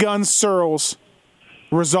Tommy Gunn Searle's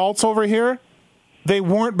results over here, they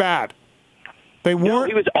weren't bad. They weren't. No,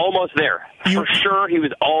 he was almost there. For sure, he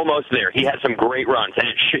was almost there. He had some great runs, and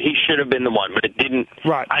he should have been the one, but it didn't.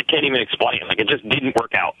 Right. I can't even explain. Like, it just didn't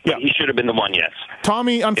work out. Yeah. He should have been the one, yes.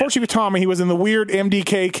 Tommy, unfortunately for Tommy, he was in the weird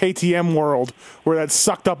MDK KTM world where that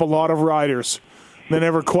sucked up a lot of riders. They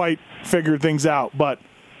never quite figured things out. But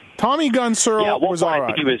Tommy Gunn Searle was all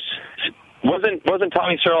right. Wasn't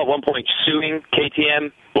Tommy Searle at one point suing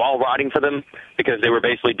KTM while riding for them because they were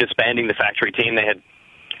basically disbanding the factory team they had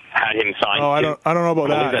him signed? I don't know about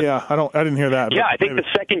that. Yeah, I didn't hear that. Yeah, I think the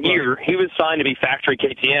second year he was signed to be factory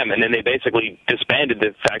KTM, and then they basically disbanded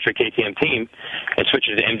the factory KTM team and switched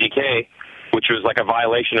it to MDK. which was like a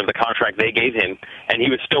violation of the contract they gave him, and he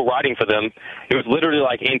was still riding for them. It was literally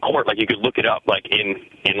like in court, like you could look it up, like in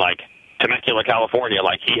like Temecula, California,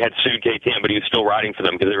 like he had sued KTM, but he was still riding for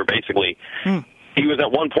them because they were basically, he was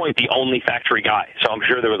at one point the only factory guy, so I'm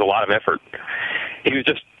sure there was a lot of effort. He was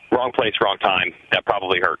just wrong place, wrong time. That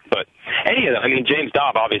probably hurt. But any of them, I mean, James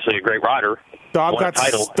Dobb, obviously a great rider. Dobb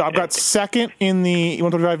got second in the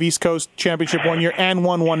 125 East Coast Championship one year and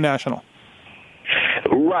won one national.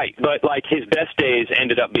 Right, but like his best days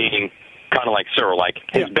ended up being kind of like Searle. Like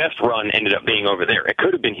his best run ended up being over there. It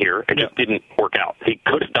could have been here. It just didn't work out. He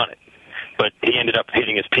could have done it, but he ended up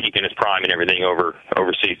hitting his peak and his prime and everything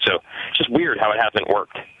overseas. So it's just weird how it hasn't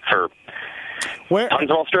worked for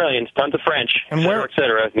tons of Australians, tons of French, et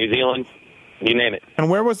cetera, New Zealand, you name it. And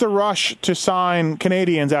where was the rush to sign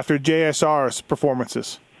Canadians after JSR's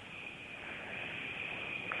performances?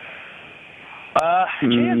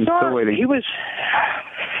 JSR, he was...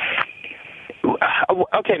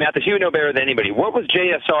 Okay, Mathis, you would know better than anybody. What was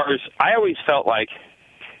JSR's... I always felt like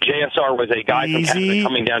JSR was a guy from Canada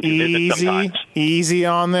coming down to visit sometimes. Easy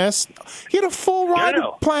on this. He had a full ride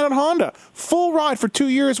with Planet Honda. Full ride for 2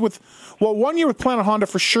 years with... Well, 1 year with Planet Honda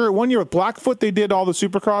for sure. 1 year with Blackfoot, they did all the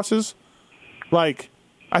Supercrosses. Like,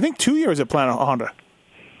 I think 2 years at Planet Honda.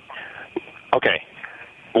 Okay.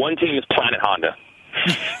 One team is Planet Honda.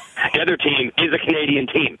 The other team is a Canadian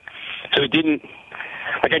team. So it didn't...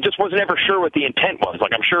 Like, I just wasn't ever sure what the intent was.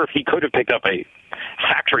 Like, I'm sure if he could have picked up a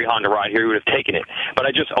factory Honda ride here, he would have taken it. But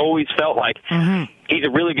I just always felt like he's a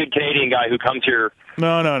really good Canadian guy who comes here.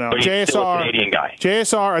 No. But he's still a Canadian guy.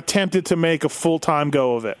 JSR attempted to make a full-time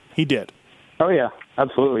go of it. He did. Oh, yeah.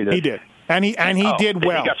 Absolutely did. He did. And he did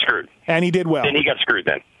well. He got screwed. And he did well. Then he got screwed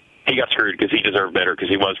then. He got screwed because he deserved better because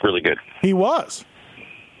he was really good. He was.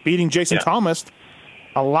 Beating Jason Thomas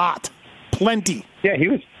a lot. Plenty. Yeah, he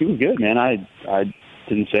was good, man. I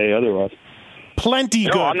didn't say otherwise. Plenty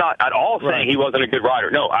good. No, I'm not at all saying he wasn't a good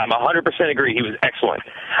rider. No, I'm 100% agree. He was excellent.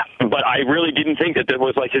 But I really didn't think that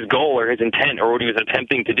was like his goal or his intent or what he was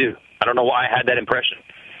attempting to do. I don't know why I had that impression,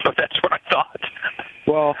 but that's what I thought.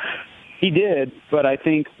 Well, he did, but I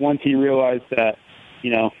think once he realized that, he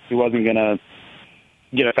wasn't going to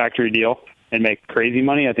get a factory deal and make crazy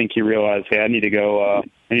money, I think he realized, hey, I need to go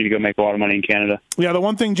make a lot of money in Canada. Yeah, the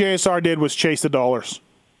one thing JSR did was chase the dollars.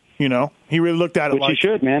 He really looked at it Which like... he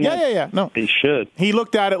should, man. Yeah. No. He should. He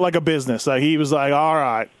looked at it like a business. Like, he was like, all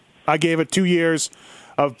right, I gave it 2 years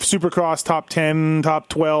of Supercross top 10, top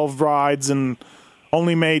 12 rides and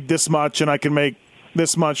only made this much, and I can make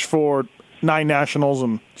this much for 9 nationals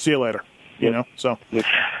and see you later. So...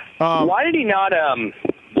 why did he not...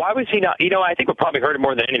 why was he not... I think what probably hurt him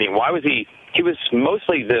more than anything, why was he... He was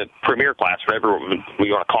mostly the premier class, whatever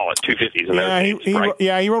we want to call it, 250s. He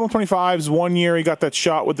rode 125s 1 year. He got that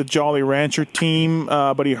shot with the Jolly Rancher team,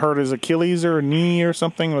 but he hurt his Achilles or knee or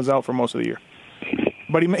something and was out for most of the year.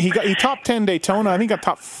 But he top 10 Daytona. I think he got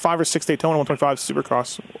top 5 or 6 Daytona 125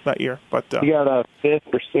 Supercross that year. But he got a 5th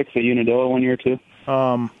or 6th at Unadilla 1 year too.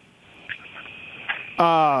 All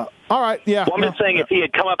right, yeah. Well, I'm just saying if he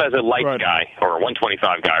had come up as a light guy or a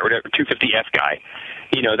 125 guy or whatever, 250F guy,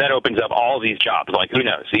 that opens up all these jobs. Like, who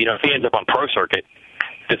knows? If he ends up on pro circuit,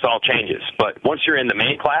 this all changes. But once you're in the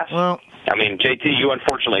main class, JT, you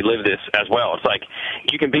unfortunately live this as well. It's like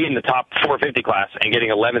you can be in the top 450 class and getting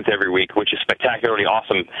 11th every week, which is spectacularly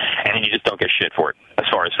awesome, and then you just don't get shit for it as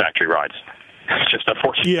far as factory rides. It's just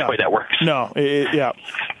unfortunate the way that works. No, yeah.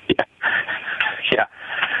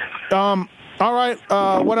 All right.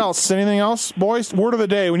 What else? Anything else, boys? Word of the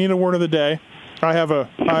day. We need a word of the day. I have a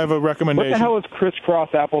recommendation. What the hell is crisscross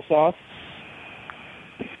applesauce?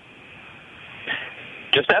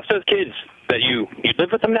 Just ask those kids that you live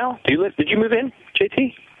with them now. Did you move in,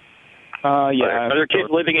 JT? Yeah. Are there kids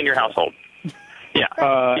living in your household? Yeah.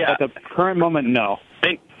 At the current moment, no.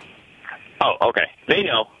 Okay. They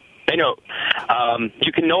know.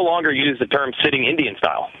 You can no longer use the term sitting Indian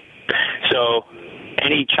style. So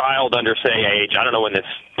any child under, say, age, I don't know when this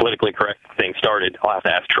politically correct thing started. I'll have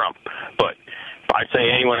to ask Trump. But I'd say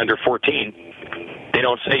anyone under 14, they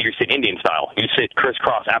don't say you sit Indian style. You sit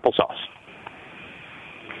crisscross applesauce.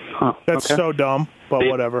 Huh, That's so dumb, but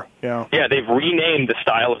whatever. Yeah. Yeah, they've renamed the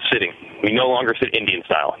style of sitting. We no longer sit Indian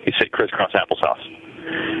style. You sit crisscross applesauce.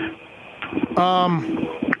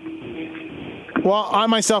 Well, I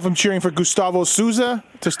myself am cheering for Gustavo Souza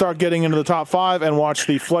to start getting into the top 5 and watch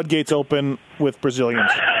the floodgates open with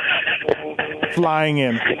Brazilians flying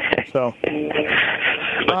in. So,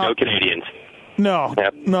 but no Canadians. No,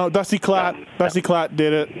 no. Dusty Klatt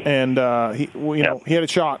did it, and he had a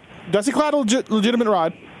shot. Dusty Klatt, legitimate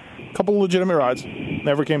ride, a couple legitimate rides,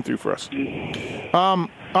 never came through for us. All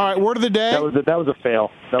right, word of the day. That was a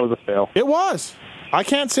fail. That was a fail. It was. I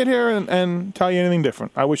can't sit here and tell you anything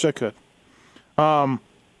different. I wish I could. All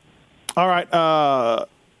right.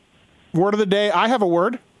 Word of the day. I have a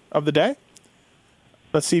word of the day.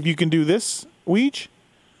 Let's see if you can do this, Weege.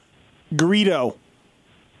 Greedo.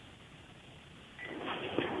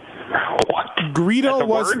 What? Greedo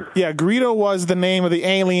was word? Greedo was the name of the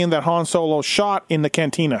alien that Han Solo shot in the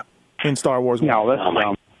cantina in Star Wars 1. No, that's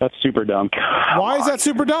dumb. That's super dumb. Why is that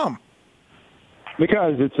super dumb?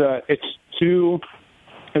 Because it's too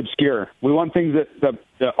obscure. We want things that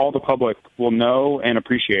all the public will know and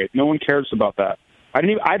appreciate. No one cares about that. I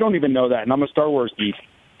don't even know that, and I'm a Star Wars geek.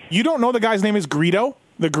 You don't know the guy's name is Greedo?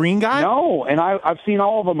 The green guy? No, and I've seen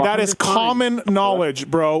all of them. That is common knowledge,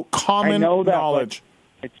 bro. Common I know that, knowledge.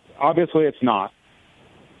 It's obviously it's not.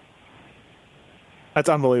 That's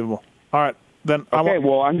unbelievable. All right, then. Okay,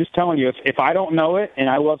 well, I'm just telling you, if I don't know it and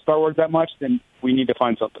I love Star Wars that much, then we need to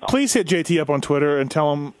find something else. Please hit JT up on Twitter and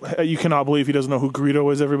tell him you cannot believe he doesn't know who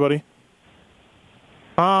Greedo is, everybody.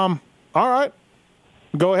 All right.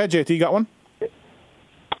 Go ahead, JT. You got one?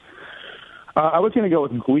 I was going to go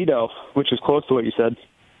with Guido, which is close to what you said.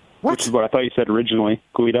 What? Which is what I thought you said originally.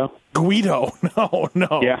 Guido? Guido.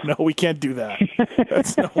 No. Yeah. No, we can't do that.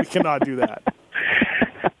 We cannot do that.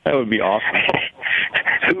 That would be awesome.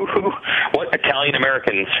 What Italian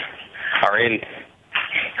Americans are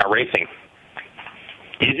racing?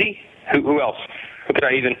 Easy? Who else? Who could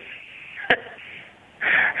I even?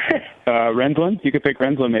 Rensland? You could pick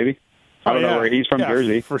Rensland, maybe. I don't know where he's from.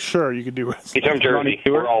 Jersey. For sure, you could do it. He's from Jersey.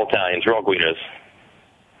 We're all Italians. We're all Guidos.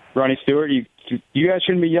 Ronnie Stewart? You guys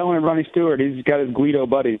shouldn't be yelling at Ronnie Stewart. He's got his Guido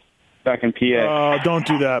buddies back in PA. Don't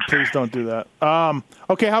do that. Please don't do that.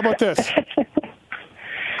 Okay, how about this?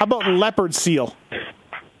 How about leopard seal?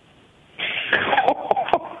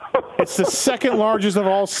 It's the second largest of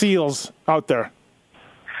all seals out there.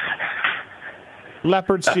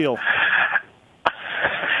 Leopard seal.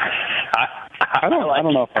 I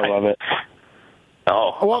don't know if I love it.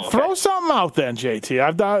 Oh, well, throw something out then,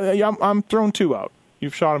 JT. I'm throwing two out.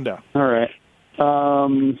 You've shot them down. All right.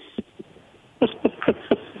 Trying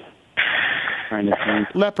to think.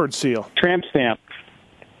 Leopard seal. Tramp stamp.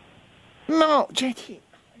 No, JT, you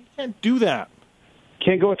can't do that.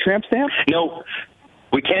 Can't go with tramp stamp? No,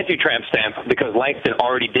 we can't do tramp stamp because Langston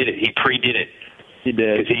already did it. He pre-did it. He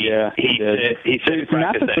did. He did. He said in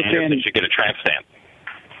practice that Anderson should get a tramp stamp.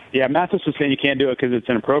 Yeah, Mathis was saying you can't do it because it's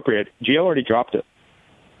inappropriate. Gio already dropped it.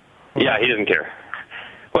 Yeah, he doesn't care.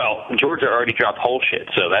 Well, Georgia already dropped whole shit,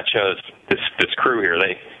 so that shows this crew here.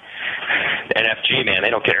 NFG, man, they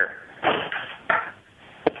don't care.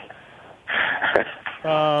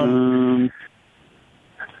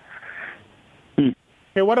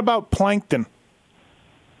 Hey, what about plankton?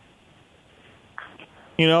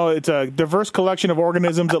 You know, it's a diverse collection of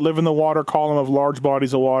organisms that live in the water column of large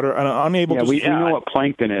bodies of water and are unable to... We know what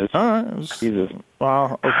plankton is. All right. Jesus.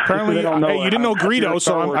 Well, apparently you didn't know Greedo,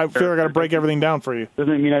 so I feel I got to break everything down for you.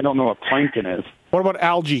 Doesn't mean I don't know what plankton is. What about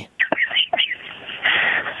algae?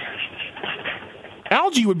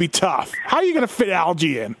 Algae would be tough. How are you going to fit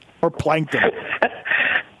algae in? Or plankton?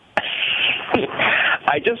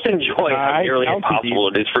 I just enjoy how nearly impossible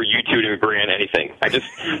it is for you two to agree on anything. This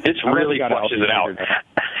really flushes it out.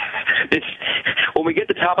 When we get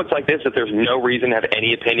to topics like this that there's no reason to have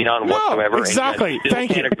any opinion on whatsoever. Exactly. And Thank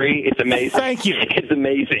you. Can't agree. It's amazing. Thank you. It's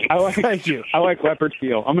amazing. Thank you. I like leopard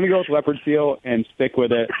seal. I'm going to go with leopard seal and stick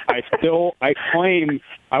with it. I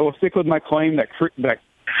will stick with my claim that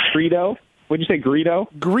Greedo. What'd you say, Greedo?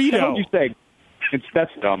 Greedo. What did you say?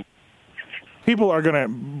 That's dumb. People are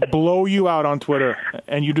going to blow you out on Twitter,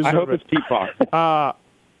 and you deserve it. I hope it's Peacock.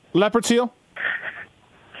 Leopard seal?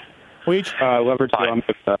 Weech? Leopard seal, I'm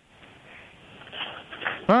with that.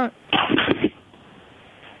 All right.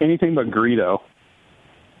 Anything but Greedo.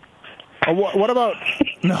 What about...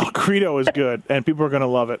 No, Greedo is good, and people are going to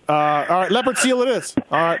love it. All right, leopard seal it is.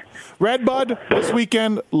 All right. Red Bud, this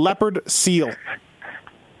weekend, leopard seal.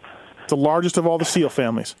 The largest of all the seal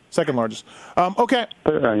families. Second largest. Okay.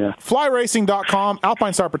 Yeah. FlyRacing.com.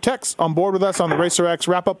 Alpine Star Protects on board with us on the Racer X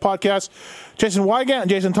Wrap-Up Podcast. Jason Wygant and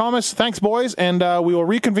Jason Thomas, thanks, boys. And we will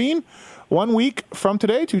reconvene 1 week from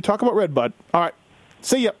today to talk about Red Bud. All right.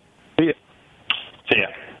 See ya. See ya. See ya.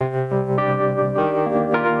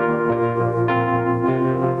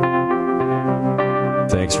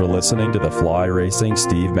 Thanks for listening to the Fly Racing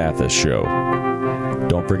Steve Mathis Show.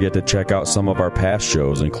 Don't forget to check out some of our past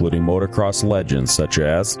shows, including motocross legends such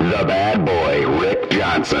as The Bad Boy, Rick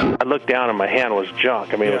Johnson. I looked down and my hand was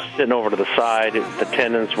junk. I mean, it was sitting over to the side. The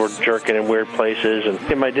tendons were jerking in weird places.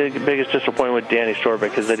 And my biggest disappointment with Danny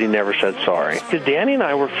Storbeck is that he never said sorry. Because Danny and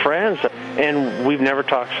I were friends. and we've never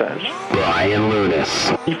talked since. Brian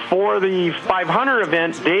Lunas. Before the 500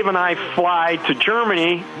 event, Dave and I fly to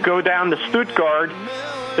Germany, go down to Stuttgart.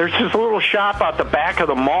 There's this little shop out the back of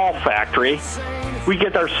the mall factory. We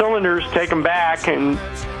get our cylinders, take them back, and,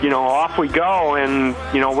 off we go. And,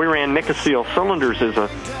 we ran Nikasil cylinders as a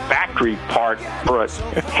factory part for a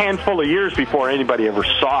handful of years before anybody ever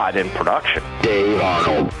saw it in production. Dave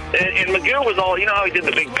Arnold. And McGill was all, how he did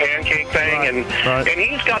the big pancake thing, and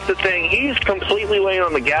he's got the thing, he's completely laying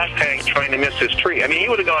on the gas tank trying to miss his tree. I mean, he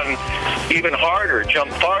would have gone even harder,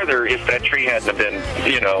 jumped farther if that tree hadn't have been,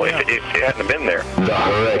 if it hadn't have been there. The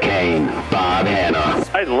Hurricane, Bob Hanna.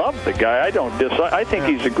 I love the guy. I think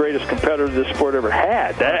he's the greatest competitor this sport ever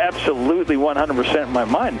had. Absolutely 100% in my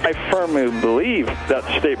mind. I firmly believe that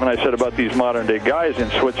statement I said about these modern-day guys in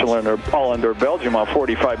Switzerland or Holland or Belgium on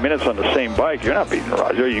 45 minutes on the same bike. You're not beating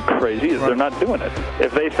Roger. Are you crazy? They're not doing it.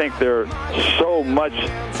 If they think they're so much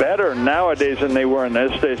better nowadays than they were in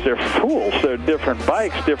those days, they're fools. They're different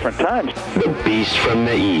bikes, different times. The Beast from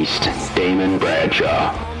the East, Damon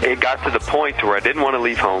Bradshaw. It got to the point to where I didn't want to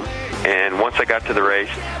leave home, and once I got to the race,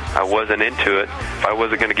 I wasn't into it. If I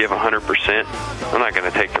wasn't going to give 100%, I'm not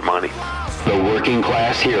going to take their money. The working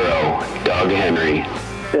class hero, Doug Henry.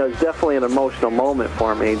 It was definitely an emotional moment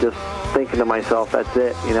for me, just thinking to myself, that's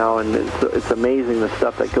it, and it's amazing the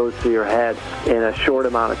stuff that goes through your head in a short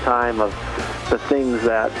amount of time of the things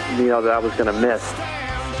that, that I was going to miss.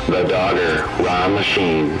 The Dogger, Ron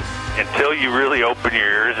Lachine. Until you really open your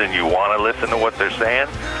ears and you want to listen to what they're saying,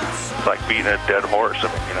 it's like beating a dead horse.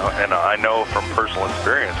 And I know from personal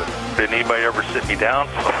experience, did anybody ever sit me down?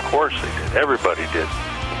 Of course they did. Everybody did.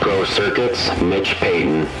 Pro Circuits, Mitch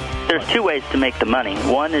Payton. There's two ways to make the money.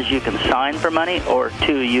 One is you can sign for money, or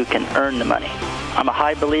two, you can earn the money. I'm a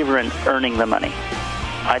high believer in earning the money.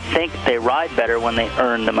 I think they ride better when they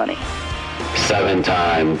earn the money.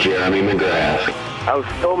 7-time Jeremy McGrath. I was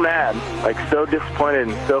so mad, so disappointed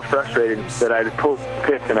and so frustrated that I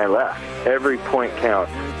picked and I left. Every point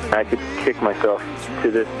counts. I could kick myself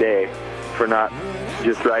to this day for not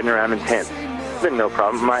just riding around in tents. It's been no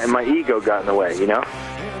problem. My ego got in the way,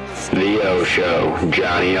 The O Show,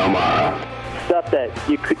 Johnny O'Mara. Stuff that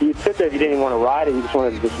you'd sit there, you didn't even want to ride it, you just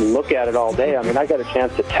wanted to just look at it all day. I mean, I got a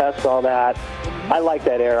chance to test all that. I like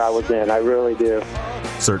that era I was in, I really do.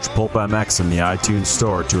 Search Pulp MX in the iTunes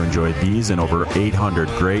store to enjoy these and over 800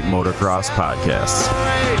 great motocross podcasts.